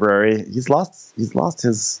a library. He's lost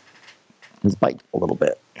his bite a little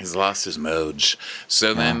bit. He's lost his mojo.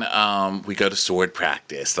 So then we go to sword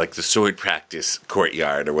practice, like the sword practice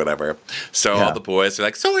courtyard or whatever. So all the boys are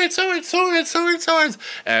like, swords.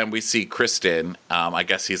 And we see Kristen. I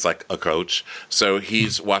guess he's like a coach. So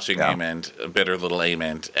he's watching Aemond, bitter little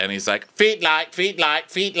Aemond. And he's like, feet light. Do it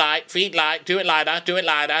lighter.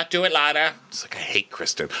 It's like, I hate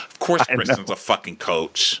Kristen. Of course Kristen's a fucking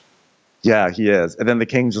coach. Yeah, he is. And then the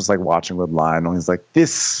king's just like watching with Lionel. He's like,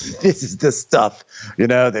 this is the stuff.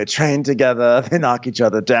 They train together. They knock each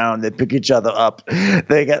other down. They pick each other up.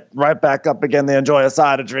 They get right back up again. They enjoy a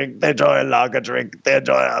cider drink. They enjoy a lager drink. They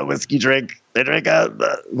enjoy a whiskey drink. They drink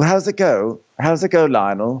how's it go? How's it go,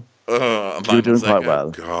 Lionel? You're doing quite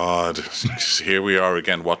well. God, here we are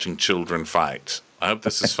again watching children fight. I hope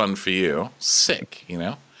this is fun for you. Sick,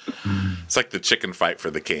 It's like the chicken fight for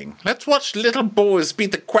the king. Let's watch little boys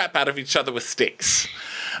beat the crap out of each other with sticks.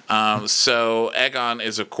 So Aegon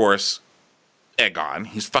is, of course, Aegon.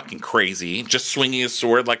 He's fucking crazy, just swinging his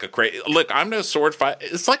sword like a crazy. Look, I'm no sword fight.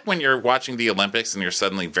 It's like when you're watching the Olympics and you're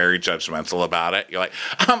suddenly very judgmental about it. You're like,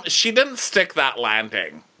 she didn't stick that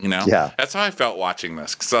landing. Yeah. That's how I felt watching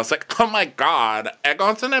this, because I was like, oh my God,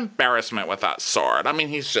 Aegon's an embarrassment with that sword. I mean,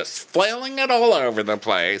 he's just flailing it all over the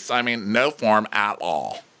place. I mean, no form at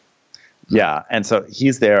all. Yeah, and so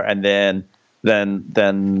he's there, and then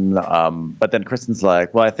Kristen's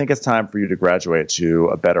like, well, I think it's time for you to graduate to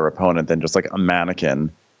a better opponent than just like a mannequin.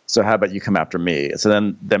 So how about you come after me? So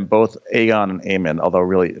then both Aegon and Aemond, although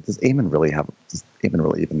really, does Aemond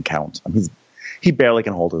really even count? I mean, he barely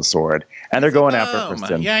can hold his sword, and they're going after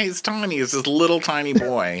Kristen. Yeah, he's tiny. He's this little tiny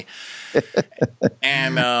boy.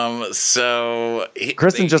 And so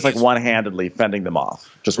Kristen's just like one-handedly fending them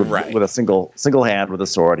off, just with a single hand with a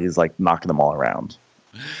sword. He's like knocking them all around.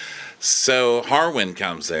 So Harwin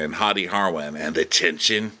comes in, Hottie Harwin, and the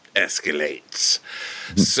tension escalates.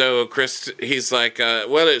 So he's like,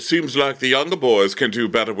 well, it seems like the younger boys can do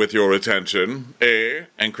better with your attention, eh?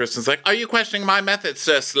 And Kristen's like, are you questioning my methods,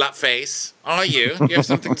 sir, slutface? Are you? You have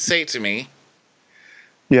something to say to me?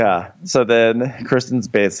 Yeah. So then Kristen's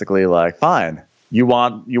basically like, fine. You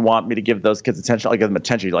want me to give those kids attention? I'll give them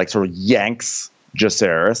attention. He like sort of yanks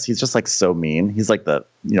Jacaerys. He's just like so mean. He's like the,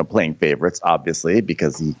 playing favorites, obviously,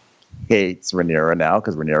 because he hates Rhaenyra now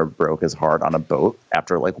because Rhaenyra broke his heart on a boat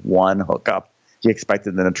after like one hookup. He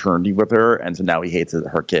expected an eternity with her, and so now he hates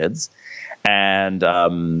her kids. And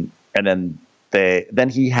then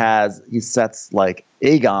he sets like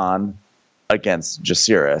Aegon against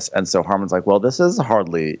Jacaerys, and so Harmon's like, well, this is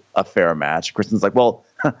hardly a fair match. Kristen's like, well,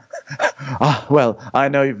 well, I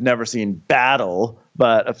know you've never seen battle,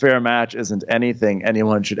 but a fair match isn't anything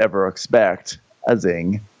anyone should ever expect. A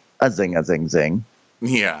zing, zing.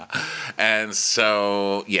 Yeah. And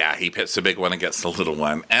so, he pits the big one against the little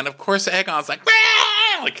one. And, of course, Aegon's like,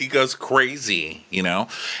 Wah! Like he goes crazy,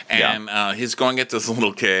 And he's going at this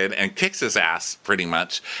little kid and kicks his ass, pretty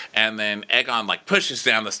much. And then Aegon, like, pushes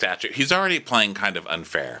down the statue. He's already playing kind of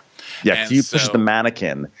unfair. Yeah, because he pushes the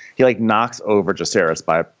mannequin. He like knocks over Jacaerys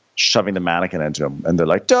by shoving the mannequin into him, and they're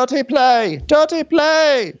like, "Dirty play, dirty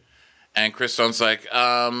play." And Criston's like,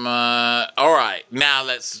 all right, now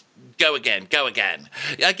let's go again.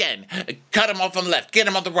 Again, cut him off on the left, get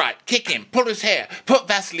him on the right, kick him, pull his hair, put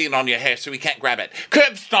Vaseline on your hair so he can't grab it,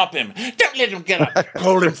 curb stomp him, don't let him get up,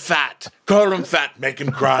 call him fat, make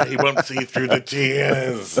him cry, he won't see through the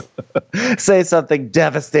tears. Say something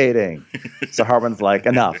devastating. So Harwin's like,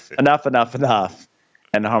 enough. And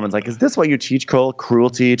Harwin's like, is this what you teach, Cole?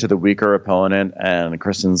 Cruelty to the weaker opponent? And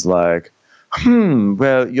Criston's like,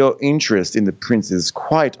 well, your interest in the prince is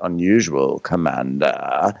quite unusual,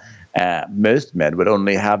 Commander. Most men would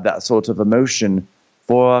only have that sort of emotion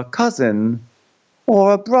for a cousin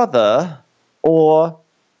or a brother or,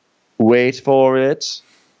 wait for it,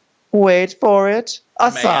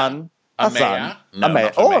 a son. A mayor? No, a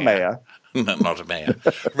mayor. Not a mayor. No, not a mayor.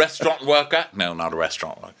 Restaurant worker? No, not a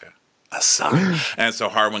restaurant worker. A son. And so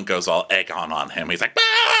Harwin goes all Aegon on him. He's like,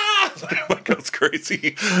 goes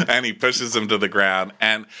crazy. And he pushes him to the ground.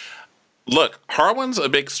 And look, Harwin's a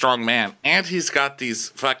big, strong man. And he's got these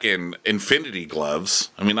fucking infinity gloves.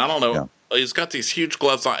 I mean, I don't know. Yeah. He's got these huge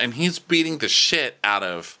gloves on. And he's beating the shit out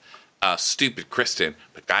of stupid Criston.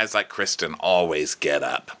 But guys like Criston always get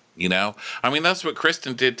up. You know? I mean, that's what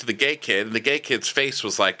Criston did to the gay kid. And the gay kid's face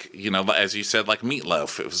was like, you know, as you said, like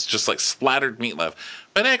meatloaf. It was just like splattered meatloaf.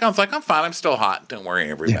 But Aegon's like, I'm fine. I'm still hot. Don't worry,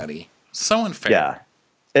 everybody. Yeah. So unfair. Yeah.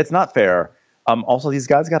 It's not fair. Also, these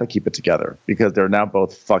guys got to keep it together because they're now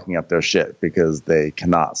both fucking up their shit because they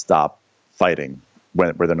cannot stop fighting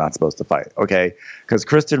where they're not supposed to fight. Okay? Because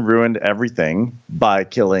Criston ruined everything by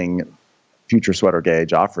killing future sweater gay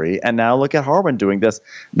Joffrey, and now look at Harwin doing this.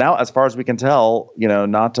 Now, as far as we can tell, you know,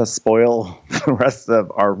 not to spoil the rest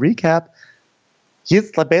of our recap,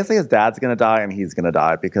 he's like basically his dad's gonna die, and he's gonna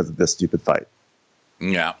die because of this stupid fight.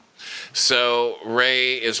 Yeah. So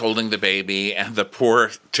Ray is holding the baby, and the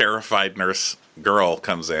poor terrified nurse girl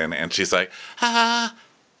comes in, and she's like,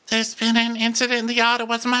 there's been an incident in the yard. It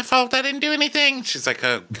wasn't my fault. I didn't do anything. She's like,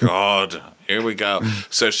 oh, God, here we go.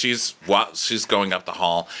 So she's going up the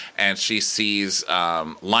hall, and she sees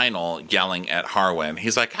Lionel yelling at Harwin.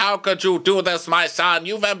 He's like, how could you do this, my son?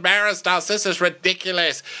 You've embarrassed us. This is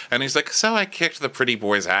ridiculous. And he's like, so I kicked the pretty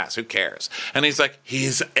boy's ass. Who cares? And he's like,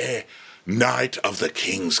 he's a knight of the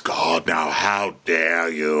king's guard. Now, how dare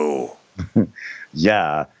you?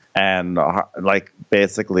 Yeah. And, like,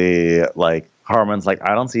 basically, like, Harwin's like,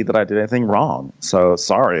 I don't see that I did anything wrong. So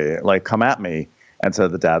sorry, like, come at me. And so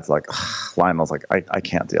the dad's like, Lionel's like, I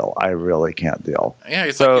can't deal. I really can't deal. Yeah,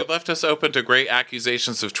 he's like, you left us open to great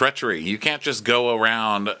accusations of treachery. You can't just go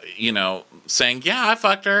around, you know, saying, yeah, I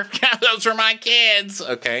fucked her. Yeah, those were my kids.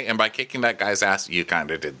 Okay. And by kicking that guy's ass, you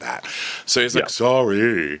kind of did that. So he's like,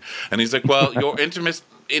 sorry. And he's like, well, your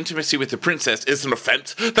intimacy with the princess is an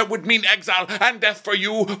offense that would mean exile and death for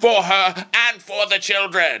you, for her, and for the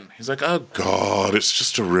children. He's like, oh, God, it's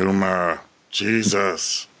just a rumor.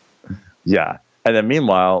 Jesus. Yeah. And then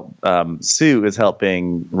meanwhile, Sue is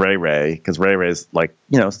helping Ray because Ray's like,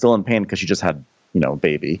 you know, still in pain because she just had, you know, a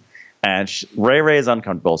baby. And Ray is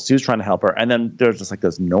uncomfortable. Sue's trying to help her. And then there's just like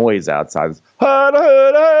this noise outside,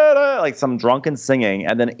 like some drunken singing.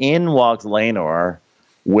 And then in walks Laenor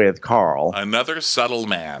with Carl. Another subtle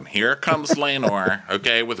man. Here comes Laenor,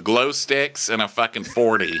 okay, with glow sticks and a fucking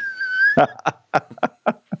 40.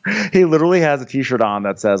 He literally has a t-shirt on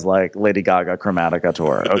that says like Lady Gaga Chromatica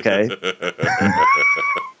Tour, okay?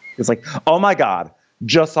 It's like, oh my God,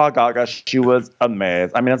 just saw Gaga. She was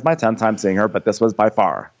amazing. I mean, it's my 10th time seeing her, but this was by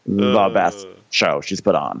far the best show she's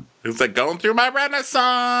put on. It's like going through my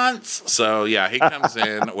renaissance. So yeah, he comes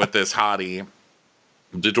in with this hottie.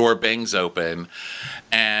 The door bangs open,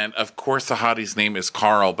 and of course the hottie's name is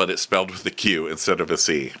Carl, but it's spelled with a Q instead of a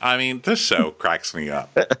C. I mean, this show cracks me up.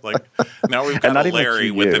 Like, now we've got a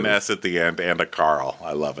Larry with an S at the end and a Carl.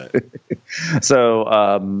 I love it.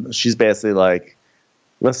 So she's basically like,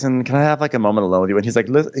 listen, can I have like a moment alone with you? And he's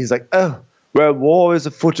like, oh, where war is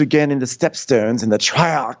afoot again in the Stepstones and the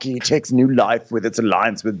Triarchy takes new life with its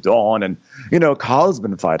alliance with Dawn. And, you know, Carl's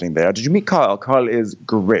been fighting there. Did you meet Carl? Carl is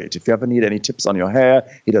great. If you ever need any tips on your hair,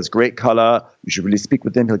 he does great color. You should really speak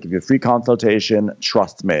with him. He'll give you a free consultation.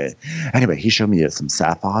 Trust me. Anyway, he showed me some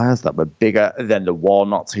sapphires that were bigger than the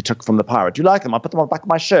walnuts he took from the pirate. Do you like them? I'll put them on the back of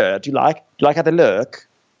my shirt. Do you like how they look?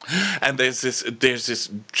 And there's this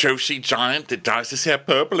Joshi giant that dyes his hair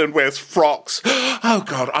purple and wears frocks. Oh,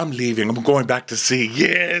 God, I'm leaving. I'm going back to sea.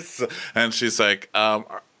 Yes. And she's like, are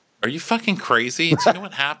you fucking crazy? Do you know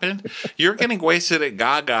what happened? You're getting wasted at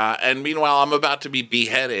Gaga, and meanwhile, I'm about to be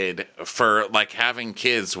beheaded for, like, having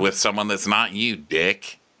kids with someone that's not you,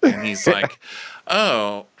 dick. And he's like,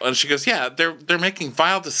 oh. And she goes, yeah, they're making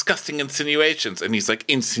vile, disgusting insinuations. And he's like,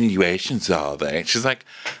 insinuations, are they? She's like,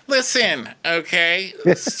 listen, okay,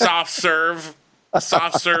 soft serve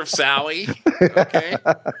Sally. Okay.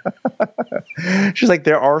 She's like,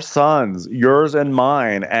 there are sons, yours and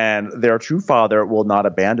mine, and their true father will not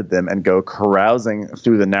abandon them and go carousing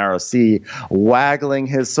through the narrow sea, waggling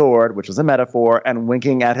his sword, which is a metaphor, and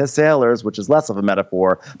winking at his sailors, which is less of a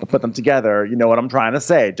metaphor, but put them together. You know what I'm trying to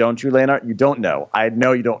say, don't you, Lena? You don't know. I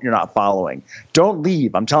know you don't. You're not following. Don't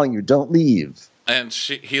leave. I'm telling you, don't leave. And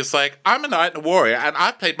he's like, I'm a knight and a warrior, and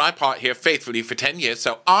I've played my part here faithfully for 10 years,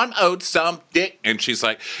 so I'm owed some dick. And she's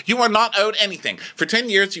like, you are not owed anything. For 10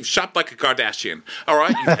 years, you've shopped like a Kardashian. All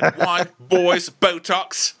right? You've had wine, boys,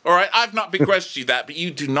 Botox. All right? I've not begrudged you that, but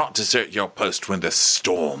you do not desert your post when the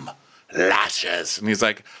storm lashes. And he's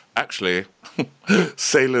like, actually,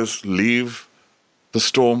 sailors leave the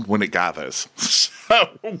storm when it gathers. So,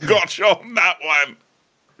 got you on that one.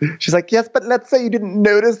 She's like, yes, but let's say you didn't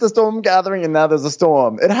notice the storm gathering and now there's a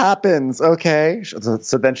storm. It happens, okay?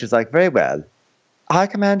 So then she's like, very well. I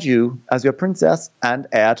command you, as your princess and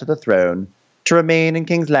heir to the throne, to remain in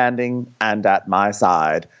King's Landing and at my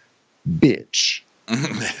side. Bitch.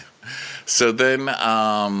 So then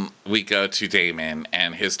we go to Damon,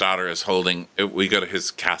 and his daughter is holding... We go to his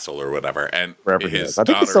castle or whatever, and wherever he is. I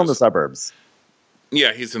think he's still in the suburbs.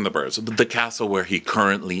 Yeah, he's in the burbs. The castle where he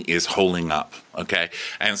currently is holding up, okay?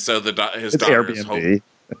 And so his daughter is holding...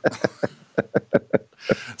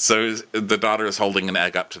 So the daughter is holding an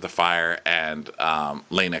egg up to the fire, and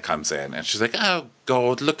Lena comes in, and she's like, oh,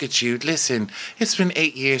 God, look at you. Listen, it's been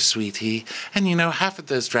 8 years, sweetie, and you know, half of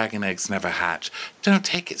those dragon eggs never hatch. Don't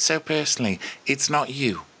take it so personally. It's not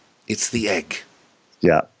you. It's the egg.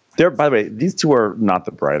 Yeah. By the way, these two are not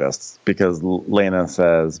the brightest, because Lena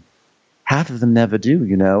says... half of them never do,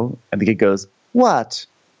 you know? And the kid goes, what?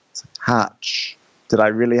 It's like, hatch. Did I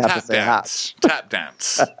really have to say hatch? Tap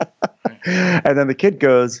dance. And then the kid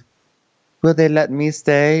goes, will they let me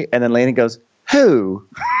stay? And then Lena goes, who?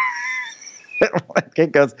 The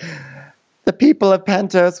kid goes, the people of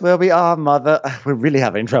Pentos, where we are, mother. We're really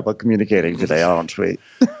having trouble communicating today, aren't we?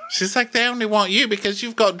 She's like, they only want you because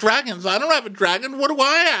you've got dragons. I don't have a dragon. What do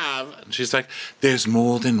I have? And she's like, there's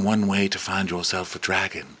more than one way to find yourself a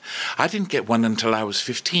dragon. I didn't get one until I was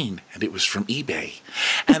 15, and it was from eBay.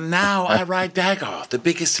 And now I ride Dagar, the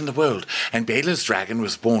biggest in the world. And Bela's dragon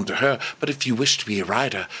was born to her. But if you wish to be a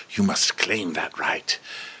rider, you must claim that right.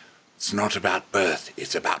 It's not about birth.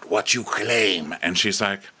 It's about what you claim. And she's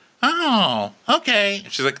like, oh, okay.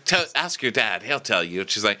 She's like, ask your dad. He'll tell you.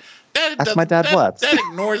 She's like, ask my dad what? Dad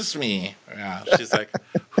ignores me. Yeah. She's like,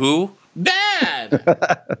 who? Dad.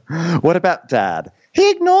 What about Dad? He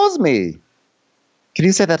ignores me. Can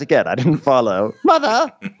you say that again? I didn't follow.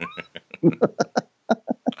 Mother.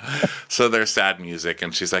 So there's sad music,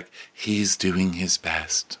 and she's like, he's doing his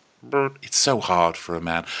best. But it's so hard for a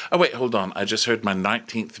man. Oh, wait, hold on. I just heard my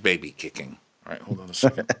 19th baby kicking. All right, hold on a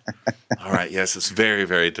second. All right, yes, it's very,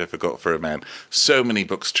 very difficult for a man. So many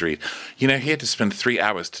books to read. You know, he had to spend 3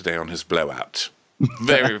 hours today on his blowout.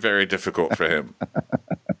 Very, very difficult for him.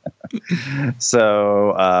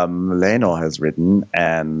 So Laenor has written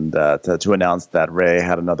and to announce that Ray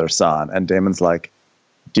had another son. And Damon's like,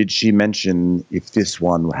 did she mention if this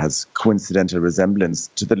one has coincidental resemblance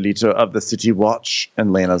to the leader of the City Watch?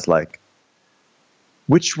 And Lena's like,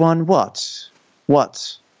 which one? What?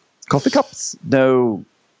 What? Coffee cups? No,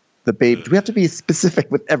 the babe. Do we have to be specific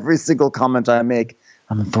with every single comment I make?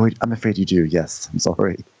 I'm afraid you do. Yes, I'm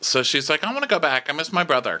sorry. So she's like, I want to go back. I miss my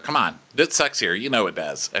brother. Come on. It sucks here. You know it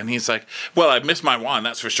does. And he's like, well, I miss my wine,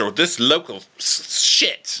 that's for sure. This local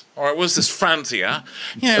shit. Or it was this Franzia.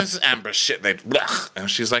 You know, this amber shit.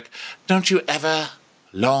 And she's like, don't you ever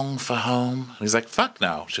long for home? And he's like, fuck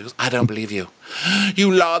no. She goes, I don't believe you.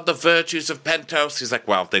 You laud the virtues of Pentos. He's like,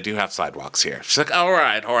 well, they do have sidewalks here. She's like, all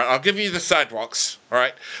right. I'll give you the sidewalks. All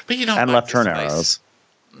right. But you don't and like left turn arrows.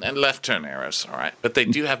 And left turn arrows, all right. But they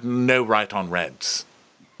do have no right on reds.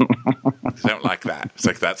 They don't like that. It's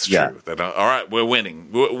like, that's true. Yeah. They don't, all right, we're winning.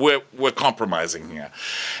 We're compromising here.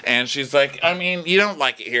 And she's like, I mean, you don't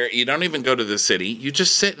like it here. You don't even go to the city. You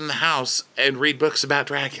just sit in the house and read books about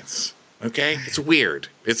dragons. Okay? It's weird.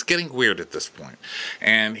 It's getting weird at this point.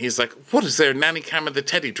 And he's like, what is there, Nanny Cam of the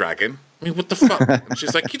Teddy Dragon? I mean, what the fuck? And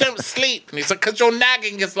she's like, you don't sleep. And he's like, because your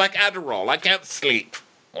nagging is like Adderall. I can't sleep.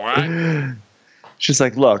 All right? She's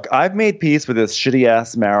like, look, I've made peace with this shitty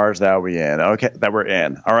ass marriage that we're in.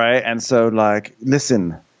 All right. And so, like,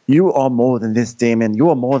 listen, you are more than this, Damon.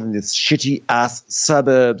 You are more than this shitty ass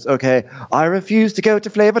suburbs. Okay. I refuse to go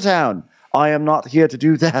to Flavortown. I am not here to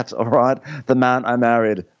do that, all right? The man I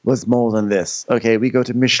married was more than this. Okay, we go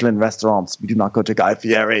to Michelin restaurants. We do not go to Guy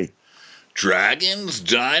Fieri. Dragons,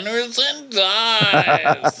 diners, and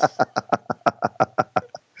dives.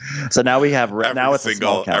 So now we have now it's a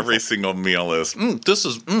small council. Every single meal is this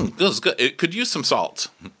is good. It could use some salt.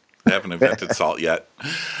 They haven't invented salt yet.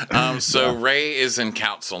 So Ray is in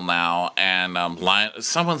council now, and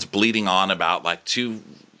someone's bleeding on about like two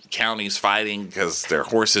counties fighting because their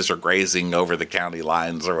horses are grazing over the county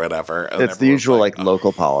lines or whatever. And it's the usual like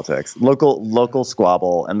local politics, local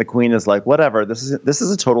squabble, and the queen is like, whatever. This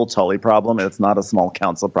is a total Tully problem. It's not a small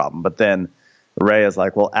council problem. But then Ray is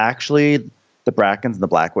like, well, actually, the Brackens and the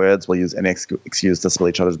Blackwoods will use any excuse to spill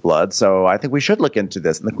each other's blood. So I think we should look into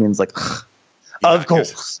this. And the queen's like, of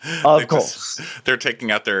course. They're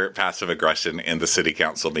taking out their passive aggression in the city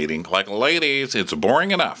council meeting. Like, ladies, it's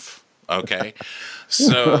boring enough. Okay.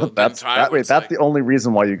 So that's the only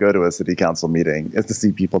reason why you go to a city council meeting is to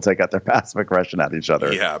see people take out their passive aggression at each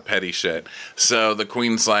other. Yeah, petty shit. So the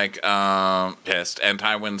queen's like pissed, and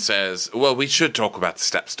Tywin says, well, we should talk about the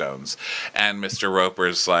Stepstones. And Mr.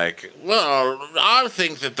 Roper's like, well, I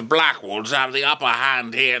think that the Blackwoods have the upper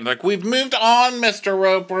hand here. And like, we've moved on, Mr.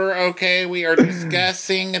 Roper. Okay, we are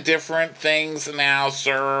discussing different things now,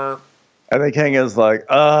 sir. And the king is like,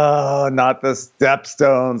 oh, not the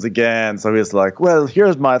Stepstones again. So he's like, well,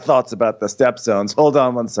 here's my thoughts about the Stepstones. Hold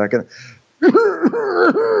on one second.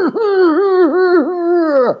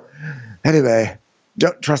 Anyway,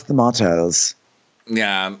 don't trust the Martells.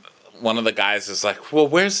 Yeah, one of the guys is like, well,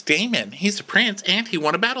 where's Daemon? He's a prince, and he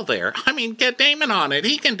won a battle there. I mean, get Daemon on it.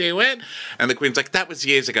 He can do it. And the queen's like, that was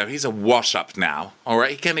years ago. He's a wash-up now. All right?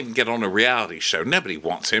 He can't even get on a reality show. Nobody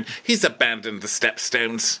wants him. He's abandoned the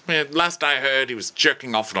Stepstones. Last I heard, he was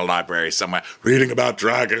jerking off in a library somewhere, reading about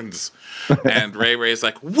dragons. And Ray's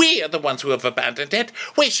like, we are the ones who have abandoned it.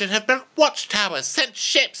 We should have built watchtowers, sent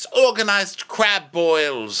ships, organized crab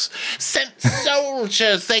boils, sent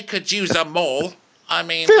soldiers. They could use them all. I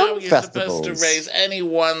mean, how are you supposed to raise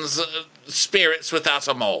anyone's spirits without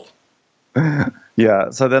a mole?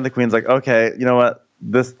 Yeah. So then the queen's like, okay, you know what?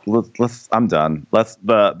 I'm done.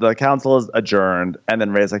 The council is adjourned. And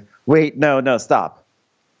then Ray's like, wait, no, stop.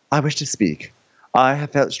 I wish to speak. I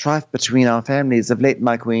have felt strife between our families of late,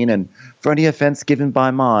 my queen, and for any offense given by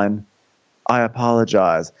mine, I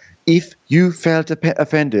apologize. If you felt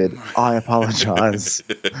offended, I apologize.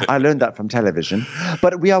 I learned that from television.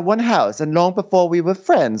 But we are one house, and long before we were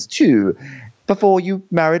friends, too. Before you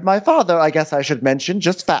married my father, I guess I should mention.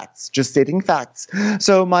 Just facts. Just stating facts.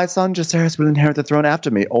 So my son, Jacaerys, will inherit the throne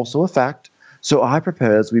after me. Also a fact. So I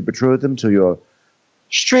propose we betroth them to your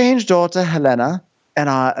strange daughter, Helena,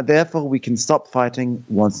 and therefore we can stop fighting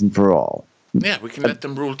once and for all. Yeah, we can let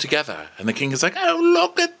them rule together. And the king is like, oh,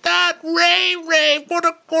 look at that, Ray, what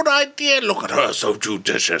a good idea. Look at her, so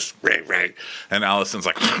judicious, Ray. And Alicent's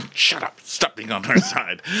like, shut up, stop being on her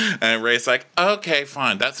side. And Ray's like, okay,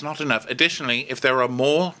 fine, that's not enough. Additionally, if there are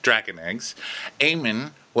more dragon eggs,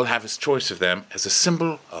 Aemon will have his choice of them as a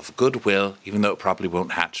symbol of goodwill, even though it probably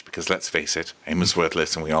won't hatch, because let's face it, Aemon's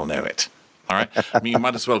worthless and we all know it. All right? I mean, you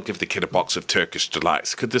might as well give the kid a box of Turkish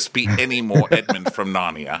delights. Could this be any more Edmund from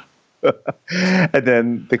Narnia? And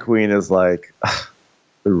then the queen is like,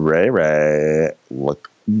 Ray, look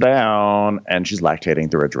down. And she's lactating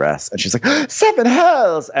through her dress. And she's like, 7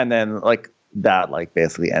 hells! And then, like, that, like,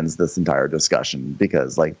 basically ends this entire discussion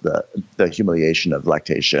because, like, the humiliation of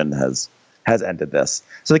lactation has ended this.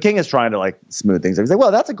 So the king is trying to, like, smooth things up. He's like,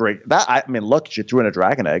 well, that's a great... look, she threw in a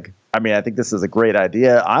dragon egg. I mean, I think this is a great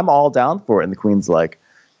idea. I'm all down for it. And the queen's like,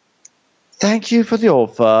 thank you for the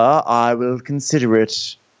offer. I will consider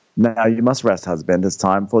it. Now you must rest, husband. It's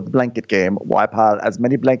time for the blanket game. Wipe out as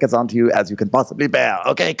many blankets onto you as you can possibly bear.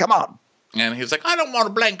 Okay, come on. And he's like, I don't want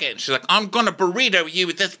a blanket. And she's like, I'm going to burrito you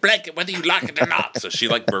with this blanket, whether you like it or not. So she,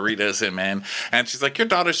 like, burritos him, man. And she's like, your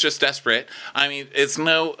daughter's just desperate. I mean, it's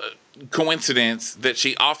no coincidence that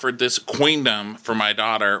she offered this queendom for my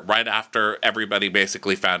daughter right after everybody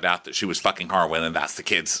basically found out that she was fucking Harwin and that's the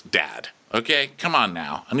kid's dad. Okay, come on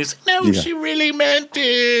now. And he's like, no, She really meant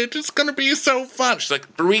it. It's going to be so fun. She's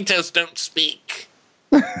like, burritos don't speak.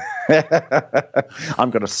 I'm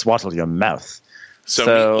going to swaddle your mouth. So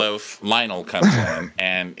Meatloaf, Lionel comes in,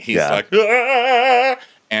 and he's like, ah!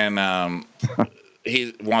 And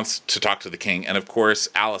he wants to talk to the king. And, of course,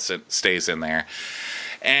 Alicent stays in there.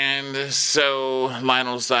 And so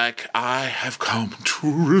Lionel's like, I have come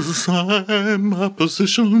to resign my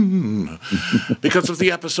position because of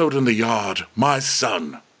the episode in the yard. My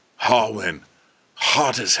son, Harwin,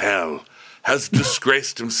 hot as hell, has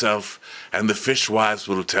disgraced himself, and the fishwives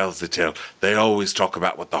will tell the tale. They always talk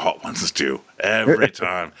about what the hot ones do. Every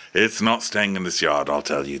time. It's not staying in this yard, I'll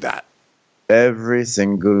tell you that. Every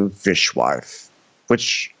single fishwife.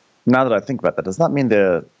 Which, now that I think about that, does that mean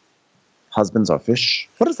their husbands are fish?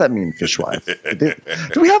 What does that mean, fishwife?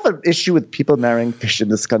 Do we have an issue with people marrying fish in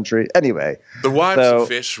this country? Anyway. The wives of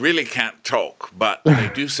fish really can't talk, but they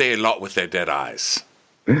do say a lot with their dead eyes.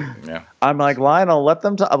 Yeah. I'm like, Lionel, let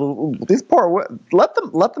them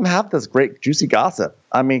let them have this great juicy gossip.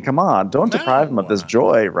 I mean, come on, don't deprive them of this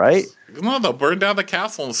joy, right? No, they'll burn down the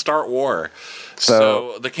castle and start war.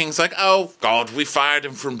 So the king's like, oh, God, we fired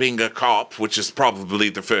him from being a cop, which is probably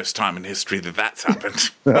the first time in history that's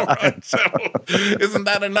happened. Right, so isn't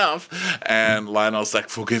that enough? And Lionel's like,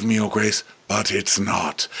 forgive me, Your Grace, but it's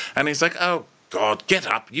not. And he's like, oh, God, get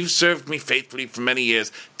up. You've served me faithfully for many years.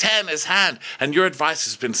 10 is hand, and your advice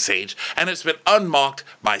has been sage, and it's been unmarked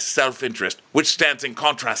by self-interest, which stands in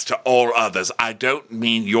contrast to all others. I don't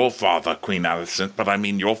mean your father, Queen Alicent, but I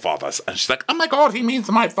mean your father's. And she's like, oh my God, he means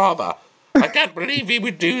my father. I can't believe he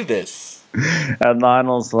would do this. And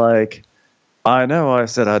Lionel's like, I know I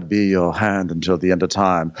said I'd be your hand until the end of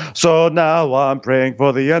time. So now I'm praying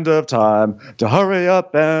for the end of time to hurry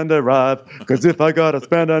up and arrive. Because if I gotta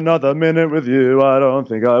spend another minute with you, I don't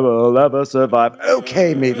think I will ever survive.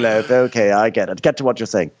 Okay, Meatloaf, okay, I get it. Get to what you're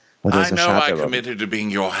saying. I know I committed to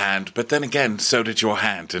being your hand, but then again, so did your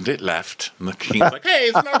hand, and it left. And the king's like, hey,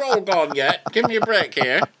 it's not all gone yet. Give me a break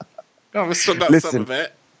here. Oh, we've still got some of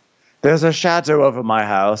it. There's a shadow over my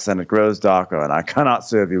house, and it grows darker, and I cannot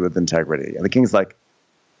serve you with integrity. And the king's like,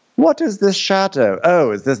 what is this shadow? Oh,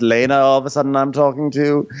 is this Lena all of a sudden I'm talking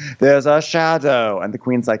to? There's a shadow. And the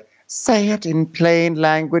queen's like, say it in plain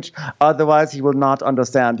language, otherwise he will not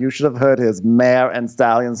understand. You should have heard his mare and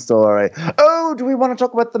stallion story. Oh, do we want to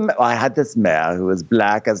talk about the mare? Oh, I had this mare who was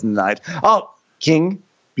black as night. Oh, king,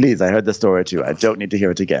 please, I heard the story too. I don't need to hear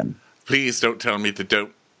it again. Please don't tell me the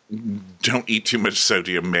don't eat too much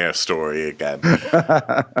sodium mare story again.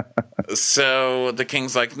 So the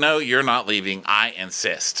king's like, no, you're not leaving. I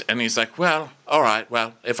insist. And he's like, well, all right.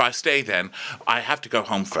 Well, if I stay then, I have to go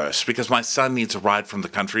home first because my son needs a ride from the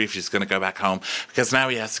country if he's going to go back home because now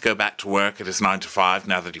he has to go back to work at his 9 to 5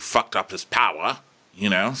 now that he fucked up his power. You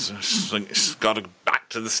know, so he's got to back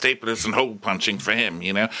to the staplers and hole punching for him,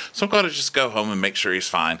 you know. So I've got to just go home and make sure he's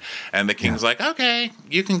fine. And the king's like, okay,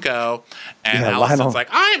 you can go. And Alicent's like,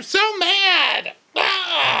 I'm so mad.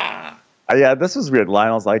 Ah! Yeah, this was weird.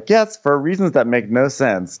 Lionel's like, yes, for reasons that make no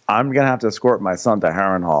sense, I'm going to have to escort my son to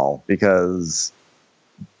Harrenhal because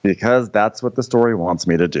that's what the story wants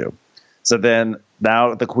me to do. So then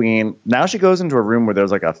now the queen, now she goes into a room where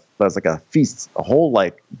there's like a feast, a whole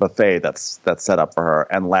like buffet that's set up for her,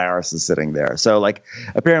 and Larys is sitting there. So like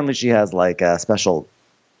apparently she has like a special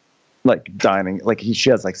like dining, like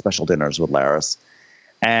she has like special dinners with Larys.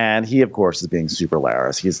 And he of course is being super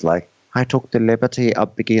Larys. He's like, I took the liberty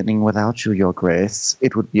of beginning without you, Your Grace.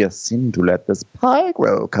 It would be a sin to let this pie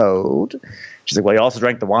grow cold. She's like, well, you also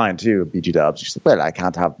drank the wine too, BG Dubs. She's like, well, I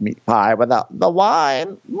can't have meat pie without the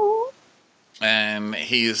wine. And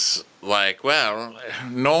he's like, well,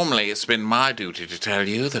 normally it's been my duty to tell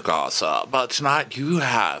you the gossip, but tonight you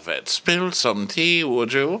have it. Spill some tea,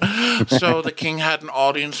 would you? So the king had an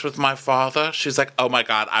audience with my father. She's like, oh my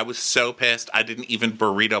God, I was so pissed. I didn't even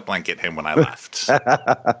burrito blanket him when I left.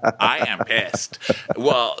 I am pissed.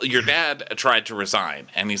 Well, your dad tried to resign.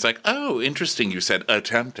 And he's like, oh, interesting. You said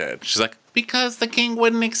attempted. She's like, because the king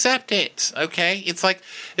wouldn't accept it. Okay. It's like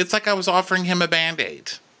I was offering him a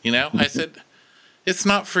Band-Aid. You know, I said, it's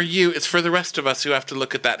not for you. It's for the rest of us who have to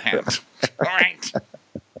look at that hand. All right.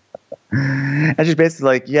 And she's basically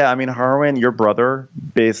like, yeah, I mean, Harwin, your brother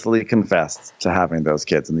basically confessed to having those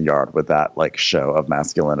kids in the yard with that like show of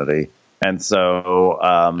masculinity. And so,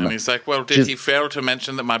 and he's like, well, did he fail to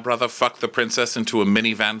mention that my brother fucked the princess into a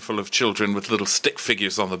minivan full of children with little stick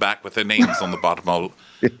figures on the back with their names on the bottom?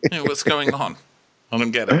 What's going on? I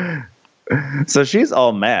don't get it. So she's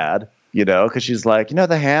all mad. You know, because she's like, you know,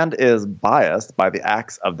 the hand is biased by the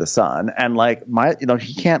acts of the son, and like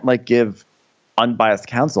he can't like give unbiased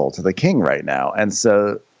counsel to the king right now, and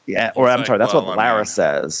so yeah, or I'm sorry, that's what Larys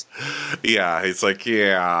says. Yeah, he's like,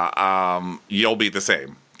 yeah, you'll be the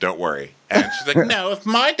same, don't worry. And she's like, no, if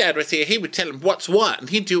my dad was here, he would tell him what's what, and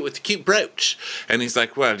he'd do it with a cute brooch. And he's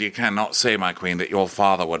like, well, you cannot say, my queen, that your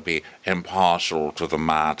father would be impartial to the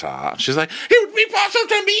matter. She's like, he would be partial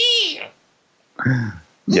to me.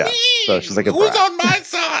 Yeah, so she's like, who's on my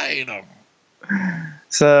side?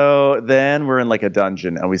 So then we're in like a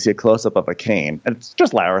dungeon and we see a close up of a cane. And it's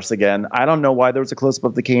just Laris again. I don't know why there was a close up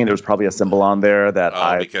of the cane. There was probably a symbol on there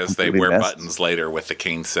that because they wear buttons later with the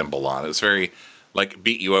cane symbol on. It was very like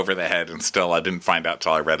beat you over the head, and still I didn't find out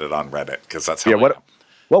till I read it on Reddit because that's how. Yeah,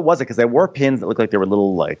 what was it? Because they wore pins that looked like they were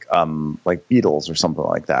little like beetles or something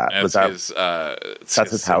like that. That's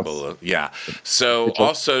his house. Yeah. So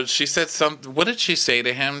also she said something. What did she say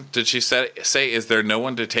to him? Did she say, "Is there no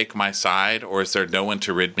one to take my side, or is there no one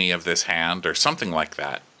to rid me of this hand," or something like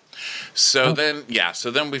that? So then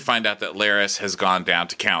we find out that Laris has gone down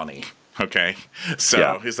to county. Okay,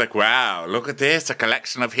 so he's like, wow, look at this, a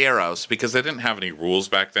collection of heroes, because they didn't have any rules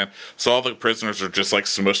back then. So all the prisoners are just like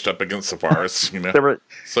smushed up against the bars, you know?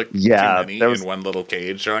 It's like too many in one little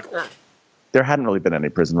cage. They're like, there hadn't really been any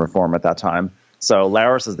prison reform at that time. So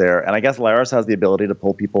Laris is there, and I guess Laris has the ability to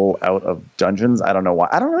pull people out of dungeons. I don't know why.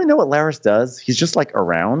 I don't really know what Laris does. He's just like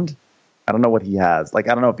around. I don't know what he has. Like,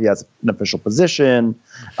 I don't know if he has an official position.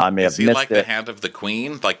 I may have missed it. Is he like the hand of the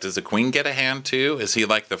queen? Like, does the queen get a hand too? Is he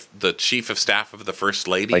like the chief of staff of the first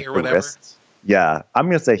lady like or whatever? Wrist? Yeah, I'm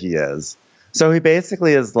going to say he is. So he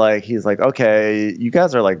basically is like, he's like, okay, you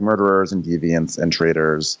guys are like murderers and deviants and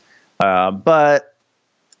traitors, but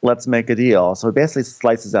let's make a deal. So he basically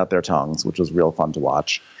slices out their tongues, which was real fun to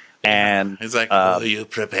watch. And he's like, will you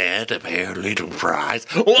prepare to pay a little price?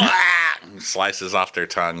 Slices off their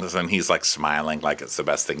tongues, and he's like smiling like it's the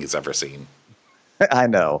best thing he's ever seen. I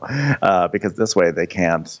know, because this way they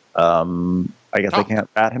can't, they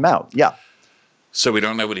can't bat him out. Yeah. So we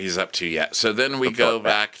don't know what he's up to yet. So then we go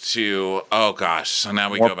back to, so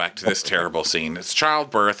now we go back to this terrible scene. It's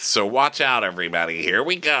childbirth, so watch out, everybody. Here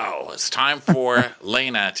we go. It's time for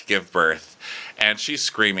Lena to give birth, and she's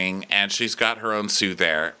screaming, and she's got her own Sue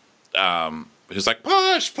there. Who's like,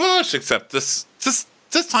 push, except this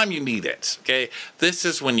time you need it, okay? This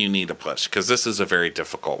is when you need a push, because this is a very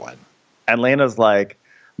difficult one. And Lena's like,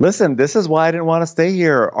 listen, this is why I didn't want to stay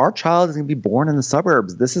here. Our child is going to be born in the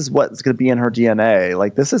suburbs. This is what's going to be in her DNA.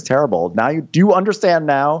 Like, this is terrible. Now you do understand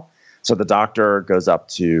now? So the doctor goes up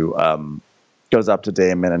to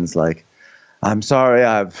Damon and is like, I'm sorry,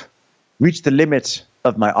 I've reached the limit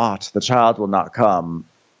of my art. The child will not come.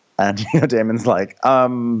 And Damon's like,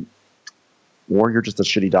 or you're just a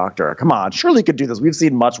shitty doctor. Come on, surely you could do this. We've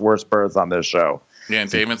seen much worse births on this show. Yeah, and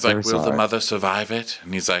Damon's like, will the mother survive it?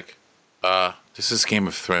 And he's like, this is Game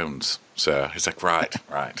of Thrones. So he's like, right,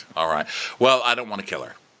 all right. Well, I don't want to kill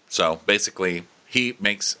her. So basically, he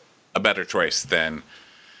makes a better choice than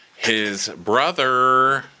his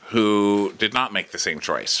brother, who did not make the same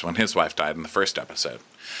choice when his wife died in the first episode.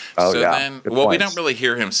 We don't really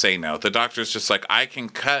hear him say no. The doctor's just like, I can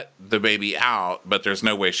cut the baby out, but there's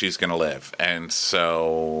no way she's going to live. And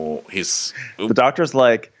so the doctor's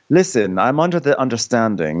like, listen, I'm under the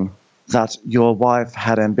understanding that your wife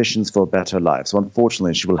had ambitions for a better life. So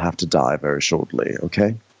unfortunately, she will have to die very shortly.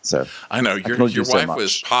 Okay. So I know your wife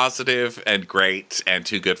was positive and great and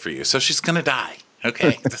too good for you. So she's going to die.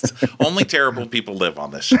 Okay. Only terrible people live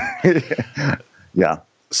on this show. Yeah.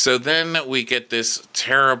 So then we get this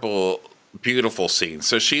terrible, beautiful scene.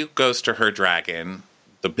 So she goes to her dragon,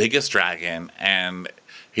 the biggest dragon, and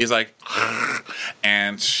he's like,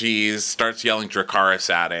 and she starts yelling Dracarys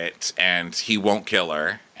at it, and he won't kill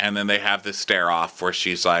her. And then they have this stare off where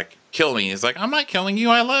she's like, kill me. He's like, I'm not killing you.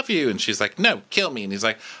 I love you. And she's like, no, kill me. And he's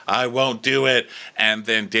like, I won't do it. And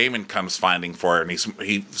then Damon comes finding for her, and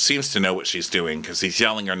he seems to know what she's doing because he's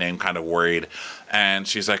yelling her name kind of worried. And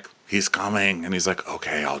she's like, he's coming. And he's like,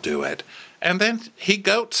 okay, I'll do it. And then he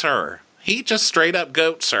goats her. He just straight up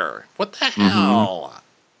goats her. What the hell?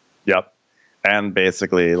 Yep. And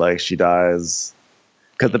basically, like, she dies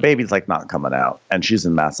because the baby's like not coming out, and she's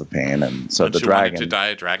in massive pain. And so the dragon wanted to die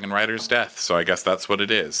a dragon rider's death. So I guess that's what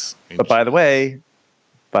it is. But by the way,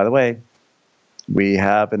 we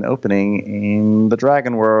have an opening in the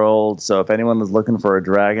dragon world. So if anyone is looking for a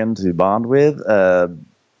dragon to bond with,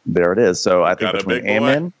 there it is. So I think between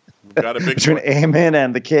Eamon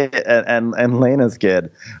and the kid and Lena's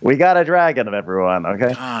kid, we got a dragon of everyone.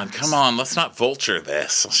 Okay, come on, let's not vulture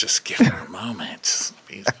this. Let's just give her a moment.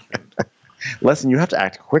 Listen, you have to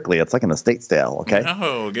act quickly. It's like an estate sale. Okay,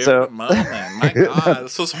 no, give her a moment. My God,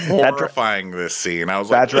 this was horrifying. This scene, I was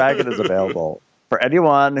like, that dragon is available. For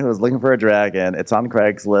anyone who is looking for a dragon, it's on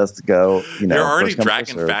Craigslist. Go, You're already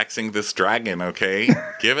dragon faxing this dragon, okay?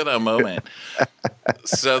 Give it a moment.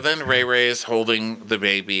 So then Ray is holding the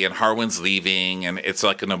baby, and Harwin's leaving, and it's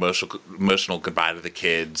like an emotional goodbye to the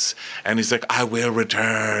kids. And he's like, I will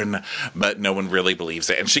return. But no one really believes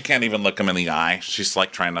it. And she can't even look him in the eye. She's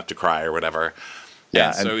like trying not to cry or whatever. Yeah.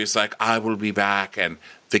 And so he's like, I will be back. And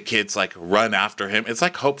the kids like run after him. It's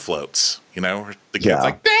like Hope Floats. You know, the kid's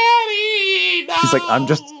like, Daddy, no! He's like,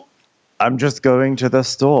 I'm just going to the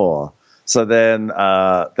store. So then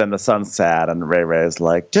the son's sad, and Ray Ray is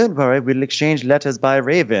like, don't worry, we'll exchange letters by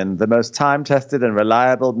Raven, the most time-tested and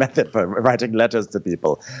reliable method for writing letters to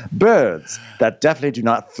people. Birds that definitely do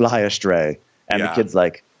not fly astray. And the kid's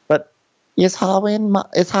like, but is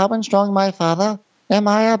Harwin Strong my father? Am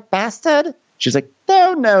I a bastard? She's like,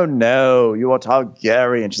 no, you are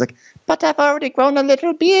Targaryen. She's like, but I've already grown a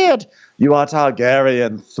little beard. You are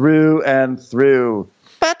Targaryen through and through.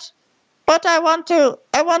 But I want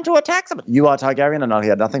to attack someone. You are Targaryen, and I'll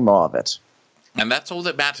hear nothing more of it. And that's all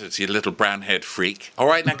that matters, you little brown-haired freak. All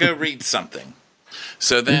right, now go read something.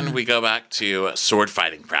 So then we go back to sword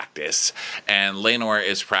fighting practice, and Laenor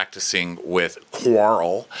is practicing with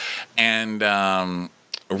Quarrel, and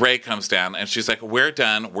Ray comes down, and she's like, we're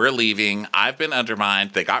done, we're leaving, I've been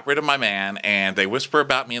undermined, they got rid of my man, and they whisper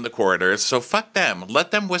about me in the corridors, so fuck them,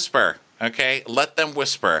 let them whisper, okay? Let them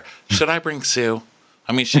whisper. Should I bring Sue?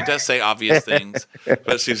 I mean, she does say obvious things,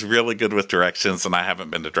 but she's really good with directions, and I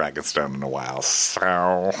haven't been to Dragonstone in a while,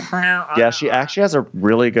 so... Yeah, she actually has a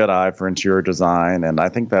really good eye for interior design, and I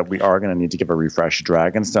think that we are going to need to give a refresh to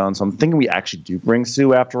Dragonstone, so I'm thinking we actually do bring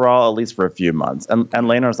Sue after all, at least for a few months. And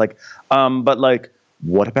Laenor's like, but like,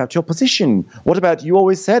 what about your position? What about, you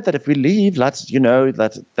always said that if we leave, that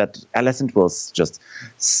Alicent will just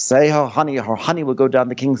say her honey will go down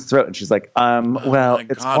the king's throat. And she's like, well,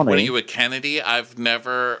 it's funny. What are you, a Kennedy? I've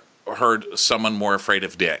never heard someone more afraid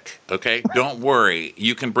of dick, okay? Don't worry.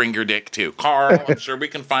 You can bring your dick too. Carl, I'm sure we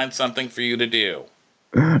can find something for you to do.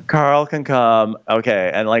 Carl can come. Okay.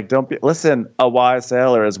 And like, listen, a wise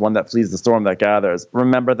sailor is one that flees the storm that gathers.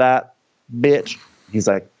 Remember that, bitch? He's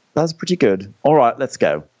like, that's pretty good. All right, let's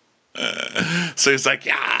go. So he's like,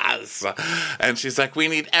 yes. And she's like, we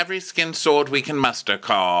need every skin sword we can muster,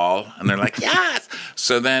 Carl. And they're like, yes.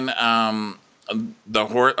 So then so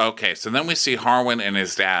then we see Harwin and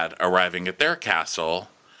his dad arriving at their castle.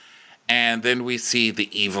 And then we see the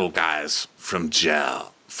evil guys from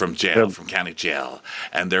county jail.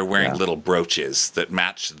 And they're wearing little brooches that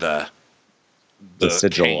match the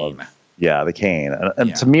sigil cane. The cane.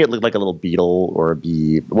 And to me, it looked like a little beetle or a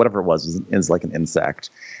bee, whatever it was like an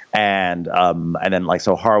insect. And then like,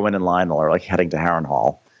 so Harwin and Lionel are like heading to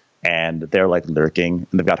Harrenhal, and they're like lurking,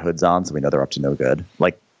 and they've got hoods on, so we know they're up to no good.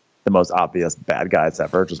 Like the most obvious bad guys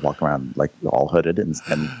ever, just walking around like all hooded and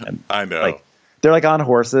I know. Like, they're like on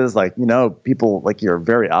horses, like, you know, people like, you're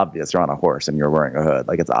very obvious you're on a horse and you're wearing a hood.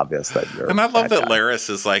 Like, it's obvious that you're. And I love that Larys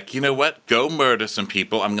is like, you know what? Go murder some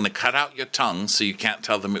people. I'm going to cut out your tongue so you can't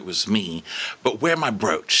tell them it was me. But wear my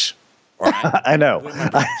brooch. All right? I know.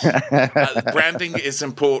 Branding is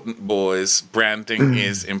important, boys. Branding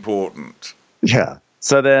is important. Yeah.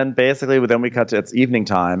 So then basically, we cut to it's evening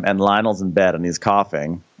time, and Lionel's in bed and he's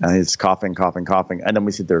coughing, and and then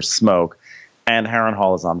we see there's smoke. And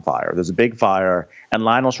Harrenhal is on fire. There's a big fire, and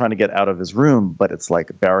Lionel's trying to get out of his room, but it's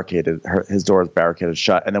like barricaded. His door is barricaded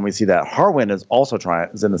shut. And then we see that Harwin is also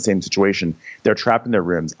is in the same situation. They're trapped in their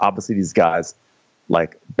rooms. Obviously, these guys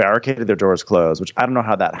like barricaded their doors closed, which I don't know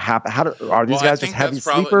how that happened. Are these guys just heavy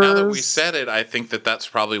sleepers? Now that we said it, I think that's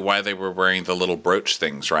probably why they were wearing the little brooch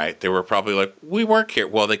things, right? They were probably like, we work here.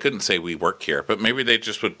 Well, they couldn't say we work here, but maybe they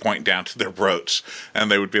just would point down to their brooch and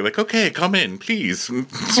they would be like, okay, come in, please.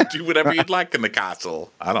 Do whatever you'd like in the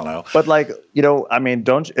castle. I don't know. But like, you know, I mean,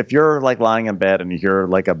 if you're like lying in bed and you hear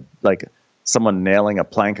like someone nailing a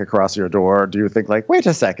plank across your door, do you think like, wait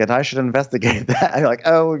a second, I should investigate that? And you're like,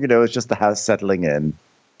 oh, you know, it's just the house settling in.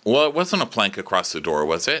 Well, it wasn't a plank across the door,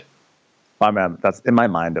 was it? I mean, that's in my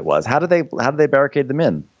mind. It was. How did they barricade them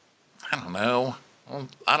in? I don't know. Well,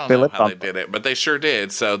 I don't know how they did it, but they sure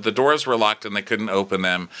did. So the doors were locked and they couldn't open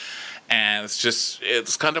them. And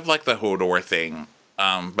it's kind of like the Hodor thing.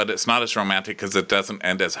 But it's not as romantic because it doesn't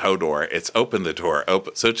end as Hodor. It's open the door.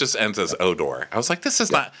 So it just ends as Odor. I was like, this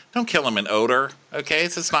is not, don't kill him in Odor. Okay.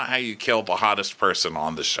 This is not how you kill the hottest person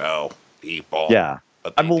on the show, people. Yeah.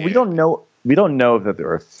 But we don't know. We don't know that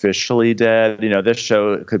they're officially dead. You know, this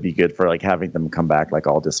show could be good for like having them come back like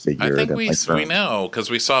all disfigured. I think we know because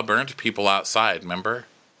we saw burned people outside. Remember,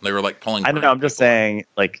 they were like pulling. I don't know. I'm just saying,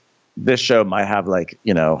 like this show might have like,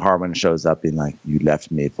 you know, Harwin shows up being like, "You left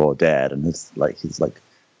me for dead," and he's like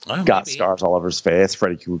got scars all over his face,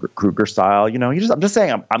 Freddy Krueger style. You know, I'm just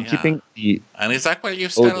saying, I'm keeping the. And he's like, "Well, you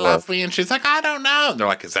still love me," and she's like, "I don't know." And they're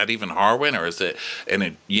like, "Is that even Harwin, or is it?" And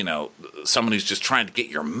it, you know, someone who's just trying to get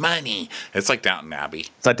your money. It's like Downton Abbey.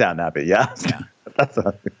 It's like Downton Abbey, yeah. That's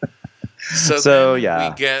a. So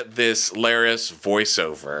we get this Larys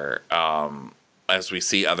voiceover as we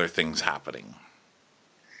see other things happening.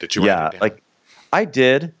 Did you? Yeah, like I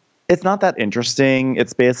did. It's not that interesting.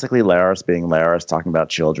 It's basically Laris being Laris, talking about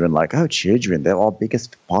children, like, oh, children, they're all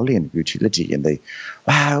biggest folly and futility. And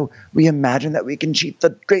we imagine that we can cheat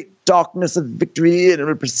the great darkness of victory and it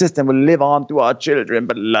will persist and will live on through our children.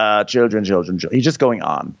 But children. He's just going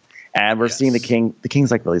on. And we're seeing the king. The king's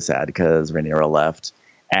like really sad because Rhaenyra left.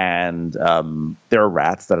 And there are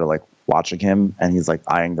rats that are like watching him. And he's like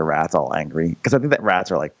eyeing the rats all angry. Because I think that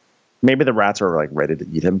rats are like, maybe the rats are like ready to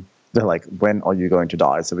eat him. They're like, when are you going to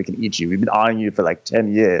die so we can eat you? We've been eyeing you for like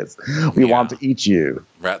 10 years. We want to eat you.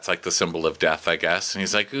 Rat's like the symbol of death, I guess. And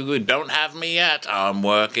he's like, ooh, don't have me yet. I'm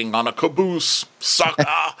working on a caboose, sucker.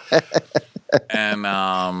 And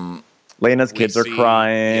Laena's kids are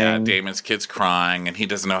crying. Yeah, Daemon's kids crying, and he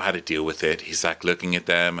doesn't know how to deal with it. He's like looking at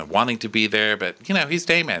them and wanting to be there, but, he's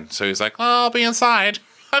Daemon. So he's like, oh, I'll be inside.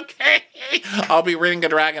 Okay, I'll be reading a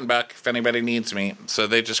dragon book if anybody needs me. So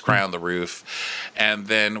they just cry on the roof. And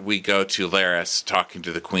then we go to Laris talking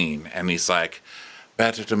to the queen. And he's like,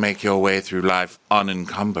 better to make your way through life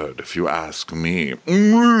unencumbered, if you ask me.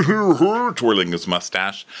 Twirling his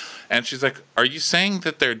mustache. And she's like, are you saying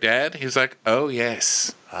that they're dead? He's like, oh,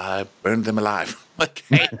 yes, I burned them alive.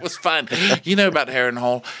 Okay, it was fun. You know about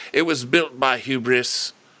Harrenhal. It was built by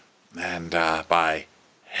Hubris and by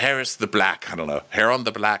Harris the Black, I don't know, Heron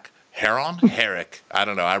the Black, Herrick, I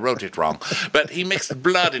don't know, I wrote it wrong. But he mixed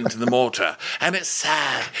blood into the mortar, and it's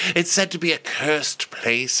sad. It's said to be a cursed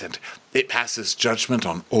place, and it passes judgment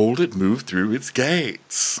on all that move through its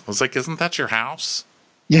gates. I was like, isn't that your house?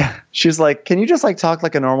 Yeah. She's like, can you just like talk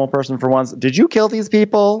like a normal person for once? Did you kill these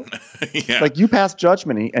people? Yeah. Like you passed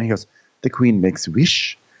judgment. And he goes, the queen makes a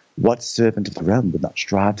wish. What servant of the realm would not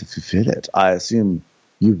strive to fulfill it? I assume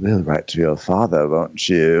you will write to your father, won't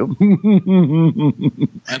you?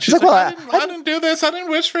 And she's like, well, I didn't do this. I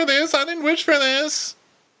didn't wish for this. I didn't wish for this.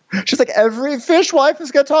 She's like, every fishwife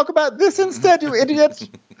is going to talk about this instead, you idiot.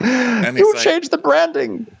 You changed the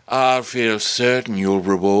branding. I feel certain you'll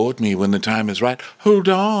reward me when the time is right. Hold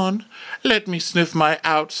on. Let me sniff my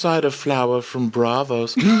outsider flower from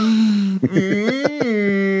Bravos.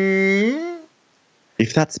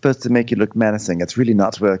 If that's supposed to make you look menacing, it's really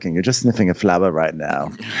not working. You're just sniffing a flower right